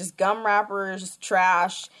counter. Just gum wrappers,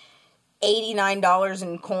 trash, $89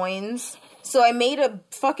 in coins. So I made a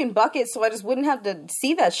fucking bucket so I just wouldn't have to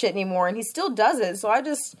see that shit anymore. And he still does it. So I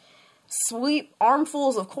just sweep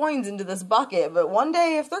armfuls of coins into this bucket. But one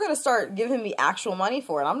day, if they're going to start giving me actual money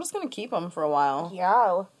for it, I'm just going to keep them for a while.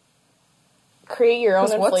 Yeah. Create your own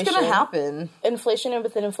inflation. What's going to happen? Inflation and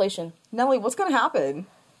within inflation. Nelly, what's going to happen?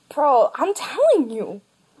 Bro, I'm telling you.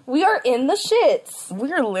 We are in the shits.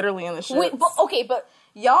 We're literally in the shit. But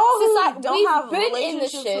Y'all who Society- don't we've have been in the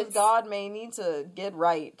relationships with shits. God may need to get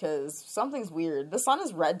right, because something's weird. The sun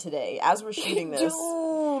is red today, as we're shooting this.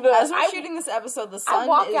 dude, As we're shooting this episode, the sun I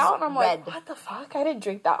walk is out and I'm red. like, what the fuck? I didn't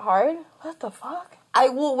drink that hard. What the fuck?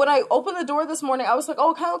 When I opened the door this morning, I was like,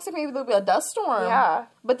 oh, it kind of looks like maybe there'll be a dust storm. Yeah.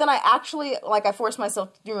 But then I actually, I forced myself,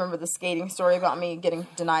 do you remember the skating story about me getting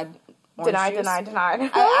denied orange juice? Denied.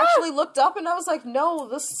 I actually looked up and I was like, no,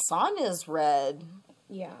 the sun is red.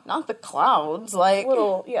 Yeah. Not the clouds. Like,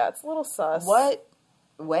 It's a little sus. what?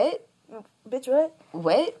 What? Bitch, what?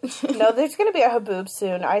 What? No, there's gonna be a haboob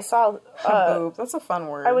soon. I saw, Haboob. That's a fun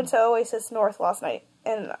word. I went to Oasis North last night,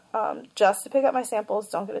 and, just to pick up my samples,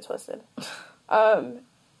 don't get it twisted.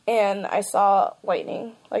 And I saw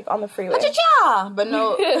lightning, on the freeway. Cha-cha-cha! But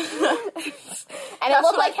no. And it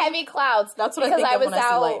looked like heavy clouds. That's what I think of when I see lightning.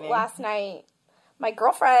 Because I was out last night. My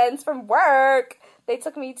girlfriends from work, they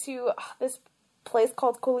took me to this place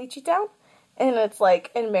called Coliche Town. And it's,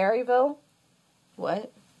 in Maryville.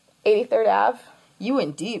 What? 83rd Ave. You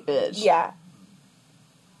in deep, bitch. Yeah.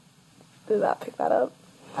 Did that pick that up?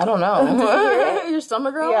 I don't know. Your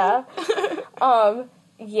stomach growling? Yeah.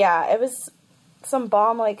 Yeah, it was some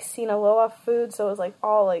bomb, Sinaloa food, so it was,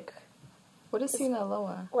 all, What is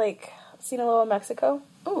Sinaloa? Sinaloa, Mexico.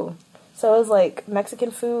 Oh. So it was,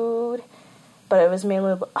 Mexican food, but it was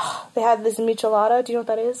mainly, they had this michelada. Do you know what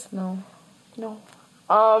that is? No.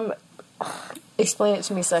 Explain it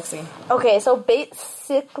to me, sexy. Okay, so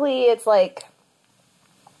basically it's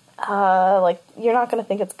you're not gonna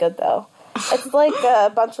think it's good though. It's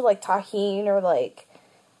a bunch of tahine or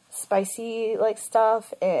spicy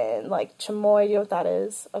stuff and chamoy. Do you know what that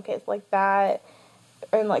is? Okay, it's like that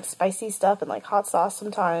and spicy stuff and hot sauce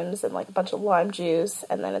sometimes and a bunch of lime juice,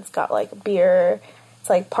 and then it's got beer.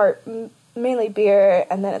 It's part mainly beer,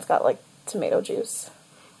 and then it's got tomato juice.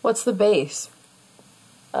 What's the base?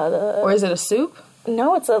 Or is it a soup?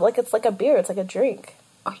 No, it's like a beer. It's like a drink.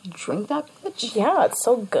 Oh, you drink that bitch? Yeah, it's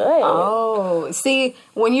so good. Oh, see,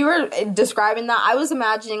 when you were describing that, I was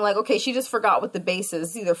imagining okay, she just forgot what the base is.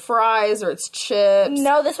 It's either fries or it's chips.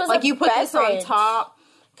 No, this was you put this on beverage. top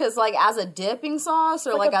because as a dipping sauce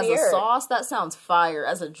or Like a as beer. a sauce, that sounds fire.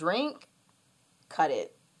 As a drink, cut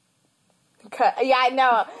it. Yeah, I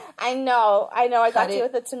know. I got Cut you it.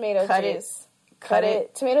 with the tomato Cut juice. Cut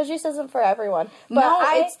it. Tomato juice isn't for everyone. But No,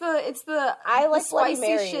 I it's the I like the Bloody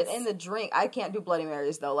spicy Marys. shit in the drink. I can't do Bloody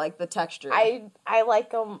Marys though, the texture. I like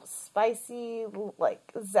them spicy,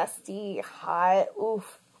 zesty, hot.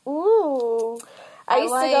 Oof. Ooh. I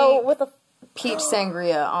used to go with a peach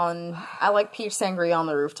sangria I like peach sangria on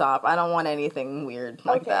the rooftop. I don't want anything weird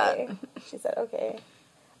like that. She said, okay.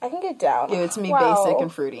 I can get down. Give it to me Wow. basic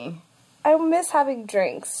and fruity. I miss having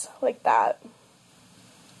drinks like that.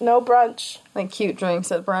 No brunch. Cute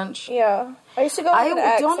drinks at brunch. Yeah. I used to go with I an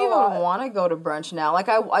ex don't a even lot. want to go to brunch now.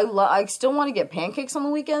 I still want to get pancakes on the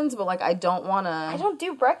weekends, but I don't want to. I don't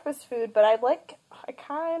do breakfast food, but I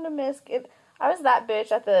kind of miss it. I was that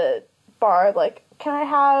bitch at the bar, can I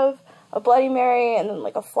have a Bloody Mary and then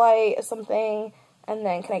a flight or something, and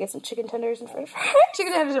then can I get some chicken tenders and french fries?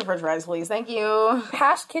 Chicken tenders and french fries, please. Thank you.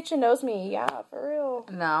 Hash Kitchen knows me, yeah, for real.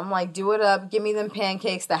 No, I'm do it up. Give me them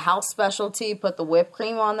pancakes, the house specialty. Put the whipped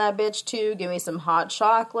cream on that bitch too. Give me some hot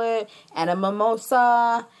chocolate and a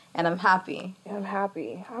mimosa, and I'm happy. Yeah, I'm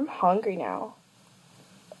happy. I'm hungry now.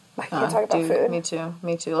 I can't talk about food.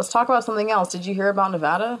 Me too. Let's talk about something else. Did you hear about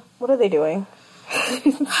Nevada? What are they doing?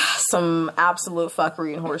 Some absolute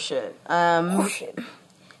fuckery and horseshit. Shit.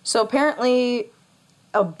 So apparently,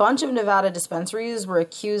 a bunch of Nevada dispensaries were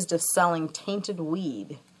accused of selling tainted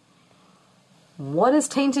weed. What is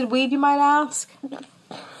tainted weed, you might ask?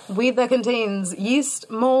 Weed that contains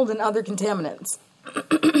yeast, mold, and other contaminants.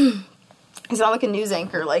 It's not like a news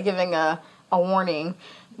anchor, like giving a warning.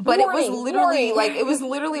 But it was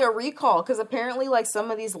literally a recall, because apparently, like,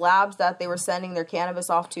 some of these labs that they were sending their cannabis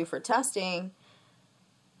off to for testing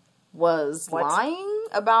was lying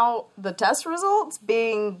about the test results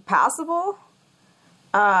being passable.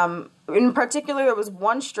 In particular, there was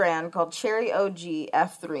one strand called Cherry OG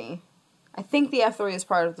F3. I think the F3 is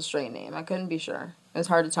part of the strain name. I couldn't be sure. It was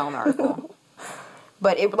hard to tell in the article.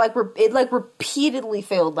 But it repeatedly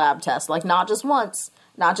failed lab tests. Like, not just once,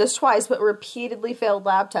 not just twice, but repeatedly failed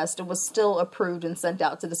lab tests. It was still approved and sent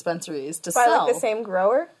out to dispensaries to sell. By, like, the same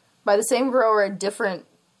grower? By the same grower at different...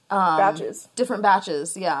 batches. Different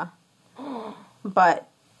batches, yeah. But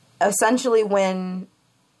essentially when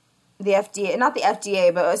the FDA... Not the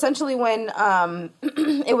FDA, but essentially when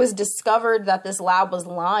it was discovered that this lab was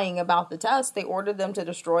lying about the test, they ordered them to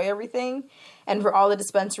destroy everything and for all the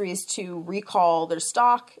dispensaries to recall their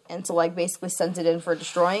stock and to, like, basically send it in for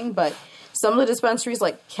destroying. But some of the dispensaries,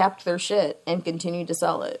 like, kept their shit and continued to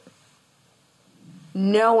sell it,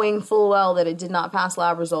 knowing full well that it did not pass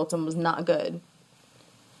lab results and was not good.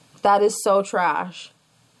 That is so trash.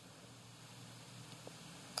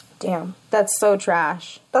 Damn. That's so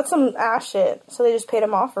trash. That's some ass shit. So they just paid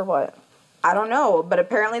him off or what? I don't know, but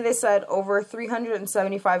apparently they said over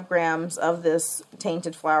 375 grams of this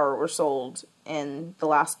tainted flower were sold in the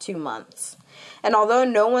last 2 months. And although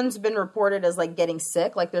no one's been reported as, like, getting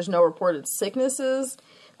sick, like, there's no reported sicknesses,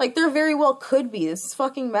 like, there very well could be. This is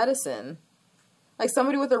fucking medicine. Like,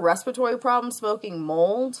 somebody with a respiratory problem smoking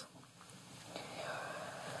mold.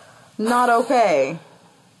 Not okay.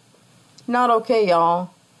 Not okay,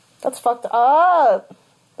 y'all. That's fucked up.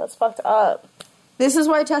 That's fucked up. This is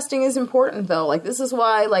why testing is important, though. Like, this is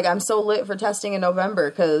why, like, I'm so lit for testing in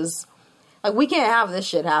November, because, like, we can't have this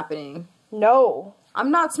shit happening. No.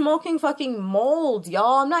 I'm not smoking fucking mold,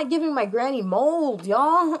 y'all. I'm not giving my granny mold,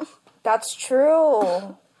 y'all. That's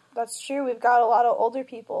true. That's true. We've got a lot of older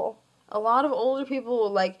people. A lot of older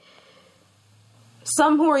people, like,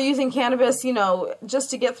 some who are using cannabis, you know,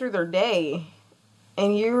 just to get through their day.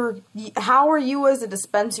 And how are you as a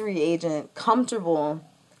dispensary agent comfortable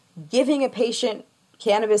giving a patient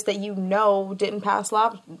cannabis that you know didn't pass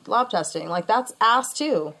lab testing? Like, that's ass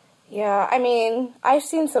too. Yeah, I mean, I've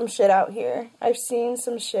seen some shit out here. That's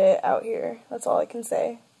all I can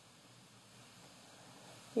say.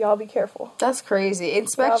 Y'all be careful. That's crazy.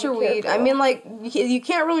 Inspect your weed. I mean, like, you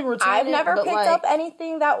can't really return it. I've never picked up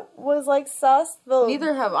anything that was, like, sus.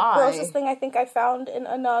 Neither have I. The grossest thing I think I found in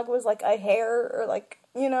a nug was, like, a hair or, like,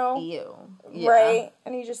 you know. Ew. Yeah. Right?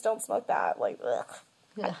 And you just don't smoke that. Like, ugh.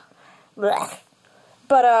 Yeah. Blech.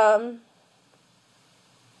 But,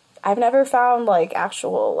 I've never found, like,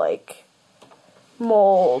 actual, like,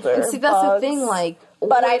 mold or see, that's bugs. the thing, like, but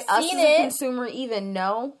would I've us seen as a it. consumer even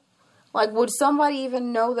know? Like, would somebody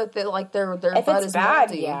even know that their bud is bad,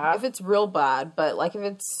 moldy? yeah. If it's real bad, but, like, if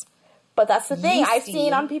it's... But that's the thing. Yeasty. I've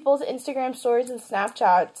seen on people's Instagram stories and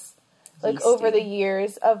Snapchats, like, Yeasty. over the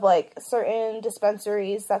years of, like, certain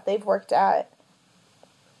dispensaries that they've worked at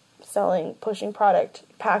pushing product,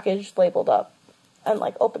 packaged, labeled up, and,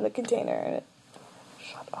 like, open the container and it...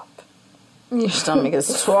 Shut up. Your stomach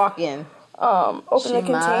is talking. Open the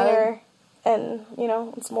container and, you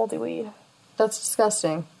know, it's moldy weed. That's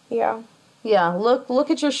disgusting. Yeah. Yeah,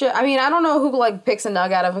 look at your shit. I mean, I don't know who, like, picks a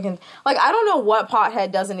nug out of a... Like, I don't know what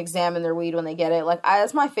pothead doesn't examine their weed when they get it. Like,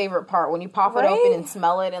 that's my favorite part. When you pop it open and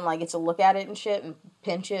smell it and, like, get to look at it and shit and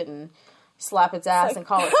pinch it and slap its ass and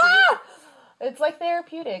call it sweet. It's like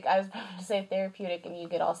therapeutic. I was about to say therapeutic and you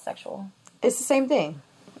get all sexual. It's the same thing.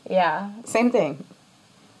 Yeah. Same thing.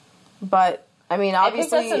 But, I mean,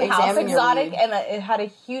 obviously, I picked up some House Exotic and it had a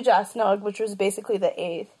huge ass nug, which was basically the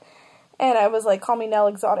 8th. And I was like, call me Nell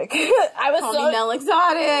Exotic. Call me Nell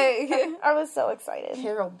Exotic. I was so excited.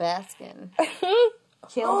 Carol Baskin.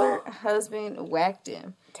 Killed her husband, whacked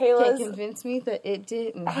him. Tayla's... Can't convince me that it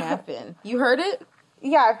didn't happen. You heard it?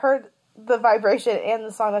 Yeah, I've heard the vibration and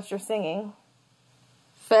the song that you're singing.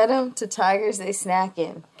 Fed them to tigers, they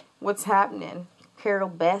snacking. What's happening?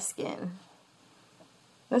 Carol Baskin.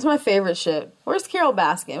 That's my favorite shit. Where's Carol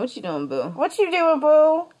Baskin? What you doing, boo? What you doing,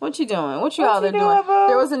 boo? What you doing? What you out there doing? Boo?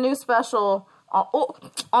 There was a new special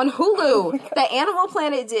on Hulu that Animal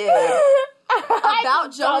Planet did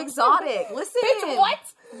about Joe Exotic. Listen. Bitch, what?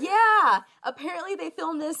 Yeah. Apparently they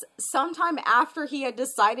filmed this sometime after he had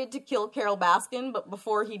decided to kill Carol Baskin, but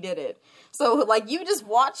before he did it. So, like, you just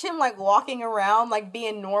watch him, like, walking around, like,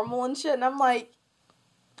 being normal and shit, and I'm like,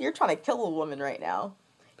 You're trying to kill a woman right now.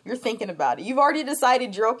 You're thinking about it. You've already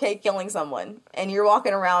decided you're okay killing someone, and you're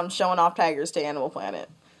walking around showing off tigers to Animal Planet.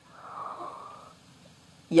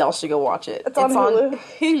 Y'all should go watch it. It's on Hulu.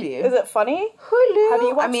 Hulu. Is it funny? Hulu. Have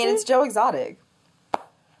you watched it? It's Joe Exotic.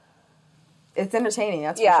 It's entertaining,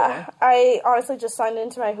 that's for Yeah. sure. I honestly just signed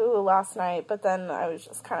into my Hulu last night, but then I was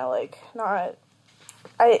just kind of like, not...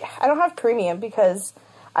 I don't have premium because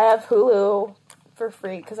I have Hulu for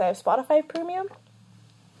free because I have Spotify premium.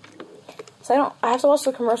 So I have to watch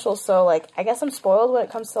the commercials, so, like, I guess I'm spoiled when it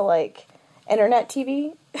comes to, like, internet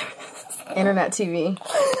TV. Internet TV.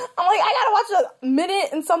 I'm like, I gotta watch a minute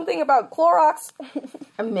and something about Clorox.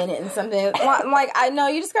 A minute and something. I'm like, I know,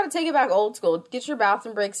 you just gotta take it back old school. Get your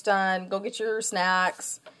bathroom breaks done. Go get your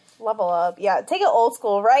snacks. Level up. Yeah, take it old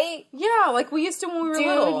school, right? Yeah, like we used to when we were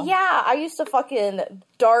little. Yeah, I used to fucking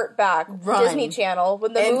dart back Run. Disney Channel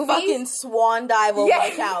when the and movies... fucking swan dive over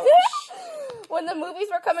the couch. When the movies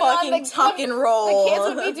were coming fucking on, tuck and roll. The kids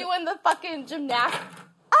would be doing the fucking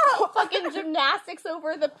fucking gymnastics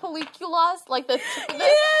over the películas, like the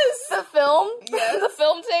film, the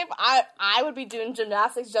film tape. I would be doing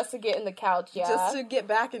gymnastics just to get in the couch, just to get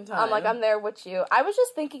back in time. I'm like, I'm there with you. I was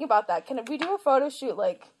just thinking about that. Can we do a photo shoot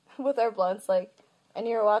like with our blunts, like, and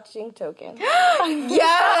you're watching Token?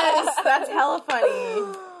 Yes, that's hella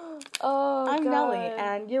funny. Oh, I'm God. Nellie,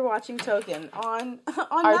 and you're watching Token on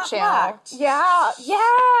our that channel. fact. Yeah.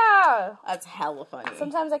 That's hella funny.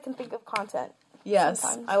 Sometimes I can think of content. Yes,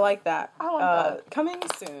 Sometimes. I like that. I like that. Coming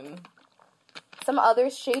soon. Some other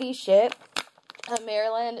shady shit. A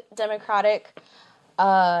Maryland Democratic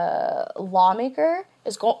lawmaker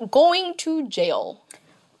is going to jail.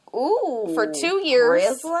 Ooh. For 2 years.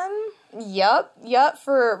 Prison? Yep,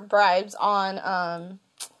 for bribes on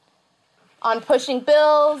pushing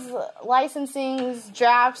bills, licensings,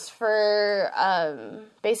 drafts for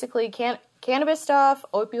basically cannabis stuff,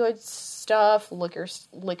 opioid stuff, liquor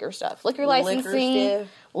stuff, liquor licensing.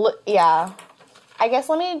 Yeah. I guess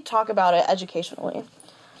let me talk about it educationally.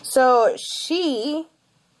 So she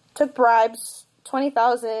took bribes,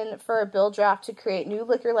 $20,000 for a bill draft to create new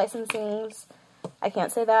liquor licensings. I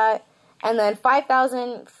can't say that. And then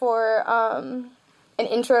 $5,000 for an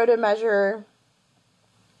intro to measure.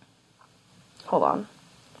 Hold on.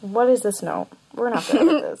 What is this note? We're gonna have to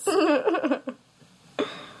edit this.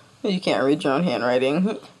 You can't read your own handwriting.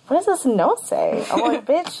 What does this note say? I'm like,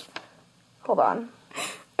 bitch. Hold on.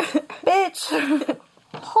 Bitch.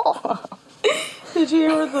 Hold on. Did you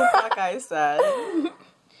hear what the fuck I said?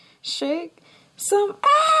 Shake some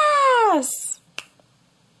ass.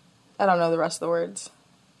 I don't know the rest of the words.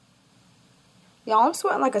 Y'all, I'm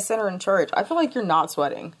sweating like a sinner in church. I feel like you're not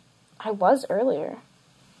sweating. I was earlier.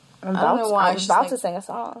 I don't know why. I'm about to sing a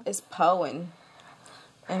song. It's poeing.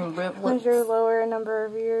 And rip When's your lower number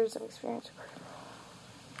of years of experience?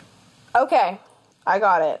 Okay. I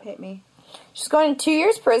got it. Hit me. She's going to 2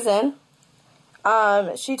 years prison.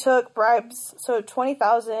 She took bribes, so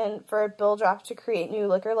 $20,000 for a bill draft to create new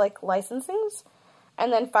liquor licensings,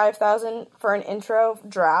 and then $5,000 for an intro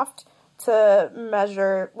draft to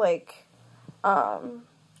measure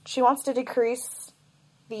she wants to decrease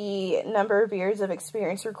the number of years of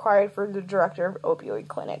experience required for the director of opioid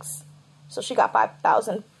clinics. So she got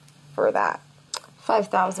 $5,000 for that.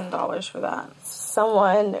 $5,000 for that.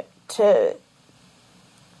 Someone to,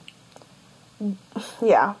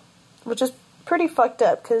 yeah, which is pretty fucked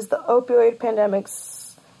up because the opioid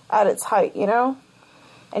pandemic's at its height, you know?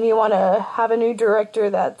 And you want to have a new director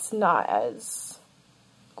that's not as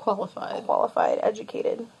qualified,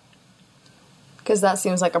 educated. Because that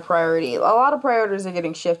seems like a priority. A lot of priorities are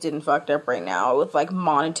getting shifted and fucked up right now with,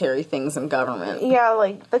 monetary things in government. Yeah,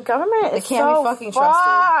 the government is so be fucking fucked.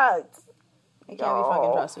 trusted. They can't be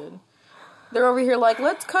fucking trusted. They're over here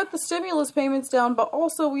let's cut the stimulus payments down, but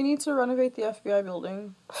also we need to renovate the FBI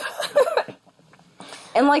building.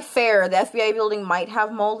 And, fair, the FBI building might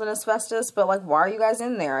have mold and asbestos, but, why are you guys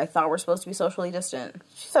in there? I thought we're supposed to be socially distant.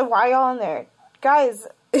 She said, why are y'all in there? Guys,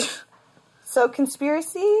 so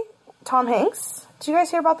conspiracy, Tom Hanks. Did you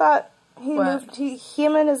guys hear about that? Him?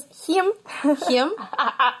 Him?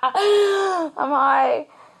 I'm high.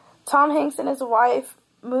 Tom Hanks and his wife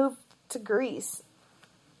moved to Greece.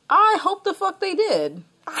 I hope the fuck they did.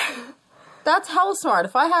 That's hella smart.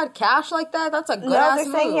 If I had cash like that, that's a good ass move.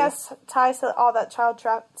 No, they're saying he has ties to all that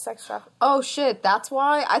sex trafficking. Oh shit, that's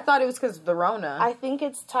why? I thought it was because of the Rona. I think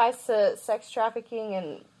it's ties to sex trafficking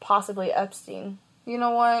and possibly Epstein. You know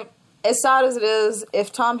what? As sad as it is,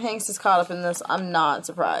 if Tom Hanks is caught up in this, I'm not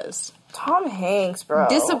surprised. Tom Hanks, bro.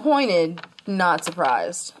 Disappointed, not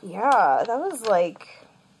surprised. Yeah, that was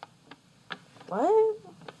what?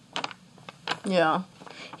 Yeah.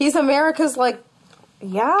 He's America's,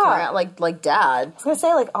 Yeah. Like dad. I was gonna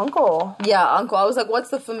say, like, uncle. Yeah, uncle. I was like, what's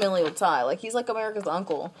the familial tie? Like, he's like America's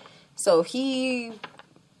uncle. So he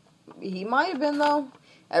might have been, though.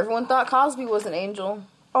 Everyone thought Cosby was an angel.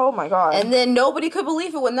 Oh, my God. And then nobody could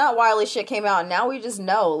believe it when that wily shit came out. And now we just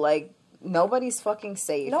know, like, nobody's fucking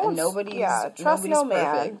safe. And nobody's, trust nobody's no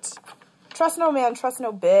perfect. man. Trust no man, trust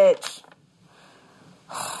no bitch.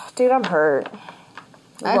 Dude, I'm hurt.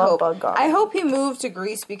 I hope he moved to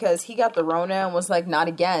Greece because he got the Rona and was like, not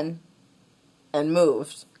again. And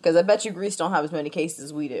moved. Because I bet you Greece don't have as many cases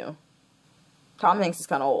as we do. Tom Hanks is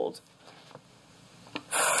kind of old.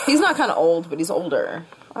 He's not kind of old, but he's older.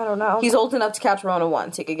 I don't know. He's old enough to catch Rona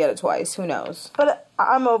once. He could get it twice. Who knows? But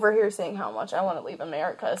I'm over here saying how much I want to leave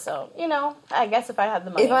America. So, you know, I guess if I had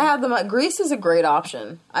the money. If I had the money. Greece is a great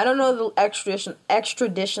option. I don't know the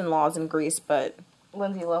extradition laws in Greece, but...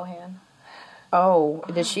 Lindsay Lohan. Oh,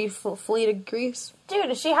 did she flee to Greece?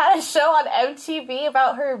 Dude, she had a show on MTV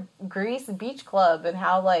about her Greece beach club and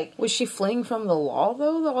how, like... Was she fleeing from the law,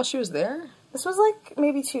 though, while she was there? This was, like,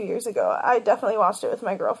 maybe 2 years ago. I definitely watched it with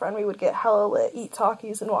my girlfriend. We would get hella lit, eat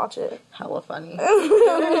Takis, and watch it. Hella funny.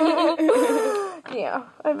 Yeah,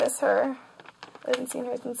 I miss her. I haven't seen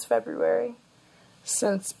her since February.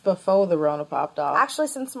 Since before the Rona popped off. Actually,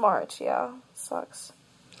 since March, yeah. Sucks.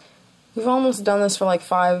 We've almost done this for, like,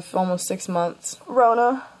 5, almost 6 months.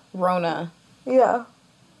 Rona. It Yeah.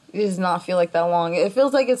 does not feel like that long. It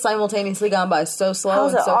feels like it's simultaneously gone by so slow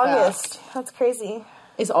How's and it, so August? fast. That's crazy.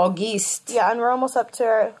 It's August. Yeah, and we're almost up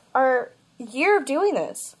to our year of doing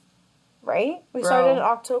this, right? We started in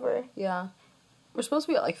October. Yeah. We're supposed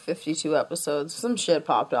to be at, like, 52 episodes. Some shit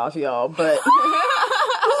popped off, y'all, but...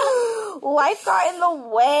 Life got in the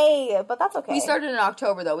way, but that's okay. We started in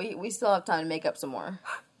October, though. We still have time to make up some more.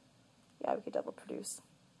 Yeah, we could double produce.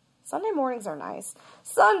 Sunday mornings are nice.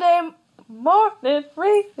 Sunday morning,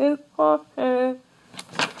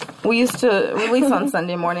 We used to release on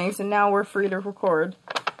Sunday mornings, and now we're free to record.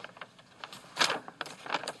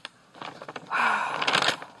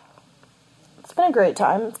 It's been a great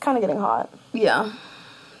time. It's kind of getting hot. Yeah,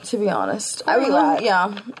 to be honest. Where you at?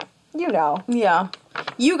 Yeah. You know. Yeah.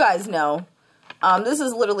 You guys know. This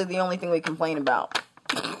is literally the only thing we complain about.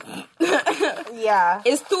 Yeah.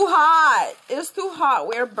 It's too hot. It's too hot.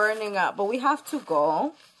 We're burning up, but we have to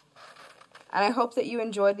go. And I hope that you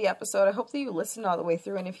enjoyed the episode. I hope that you listened all the way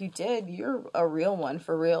through. And if you did, you're a real one,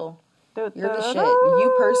 for real. You're the shit.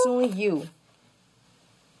 You personally, you.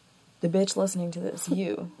 The bitch listening to this,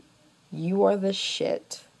 you. You are the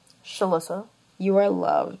shit. Shalissa. You are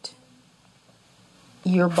loved.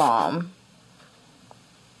 You're bomb.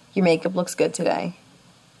 Your makeup looks good today.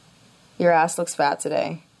 Your ass looks fat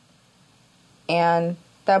today. And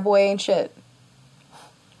that boy ain't shit.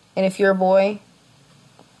 And if you're a boy,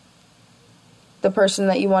 the person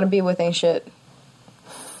that you want to be with ain't shit.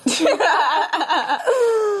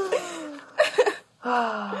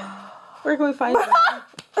 Where can we find you?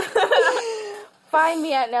 Find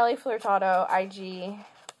me at Nellie Flirtado, IG.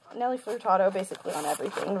 Nellie Flirtado, basically on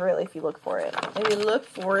everything, really, if you look for it. If you look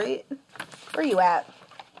for it. Where you at?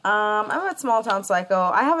 I'm at Small Town Psycho.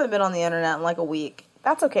 I haven't been on the internet in like a week.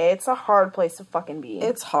 That's okay. It's a hard place to fucking be.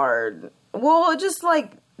 It's hard. Well, just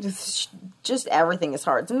everything is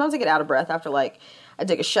hard. Sometimes I get out of breath after, like, I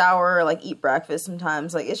take a shower or, like, eat breakfast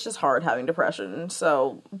sometimes. Like, it's just hard having depression.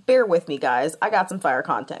 So, bear with me, guys. I got some fire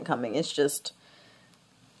content coming. It's just,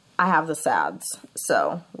 I have the sads.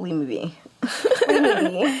 So, leave me be. Leave me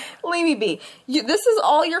be. Leave me be. This is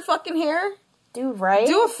all your fucking hair? Dude, right?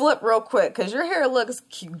 Do a flip real quick, because your hair looks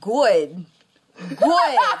good.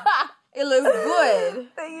 Good. It looks good.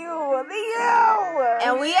 Thank you.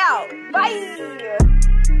 And we out. Bye.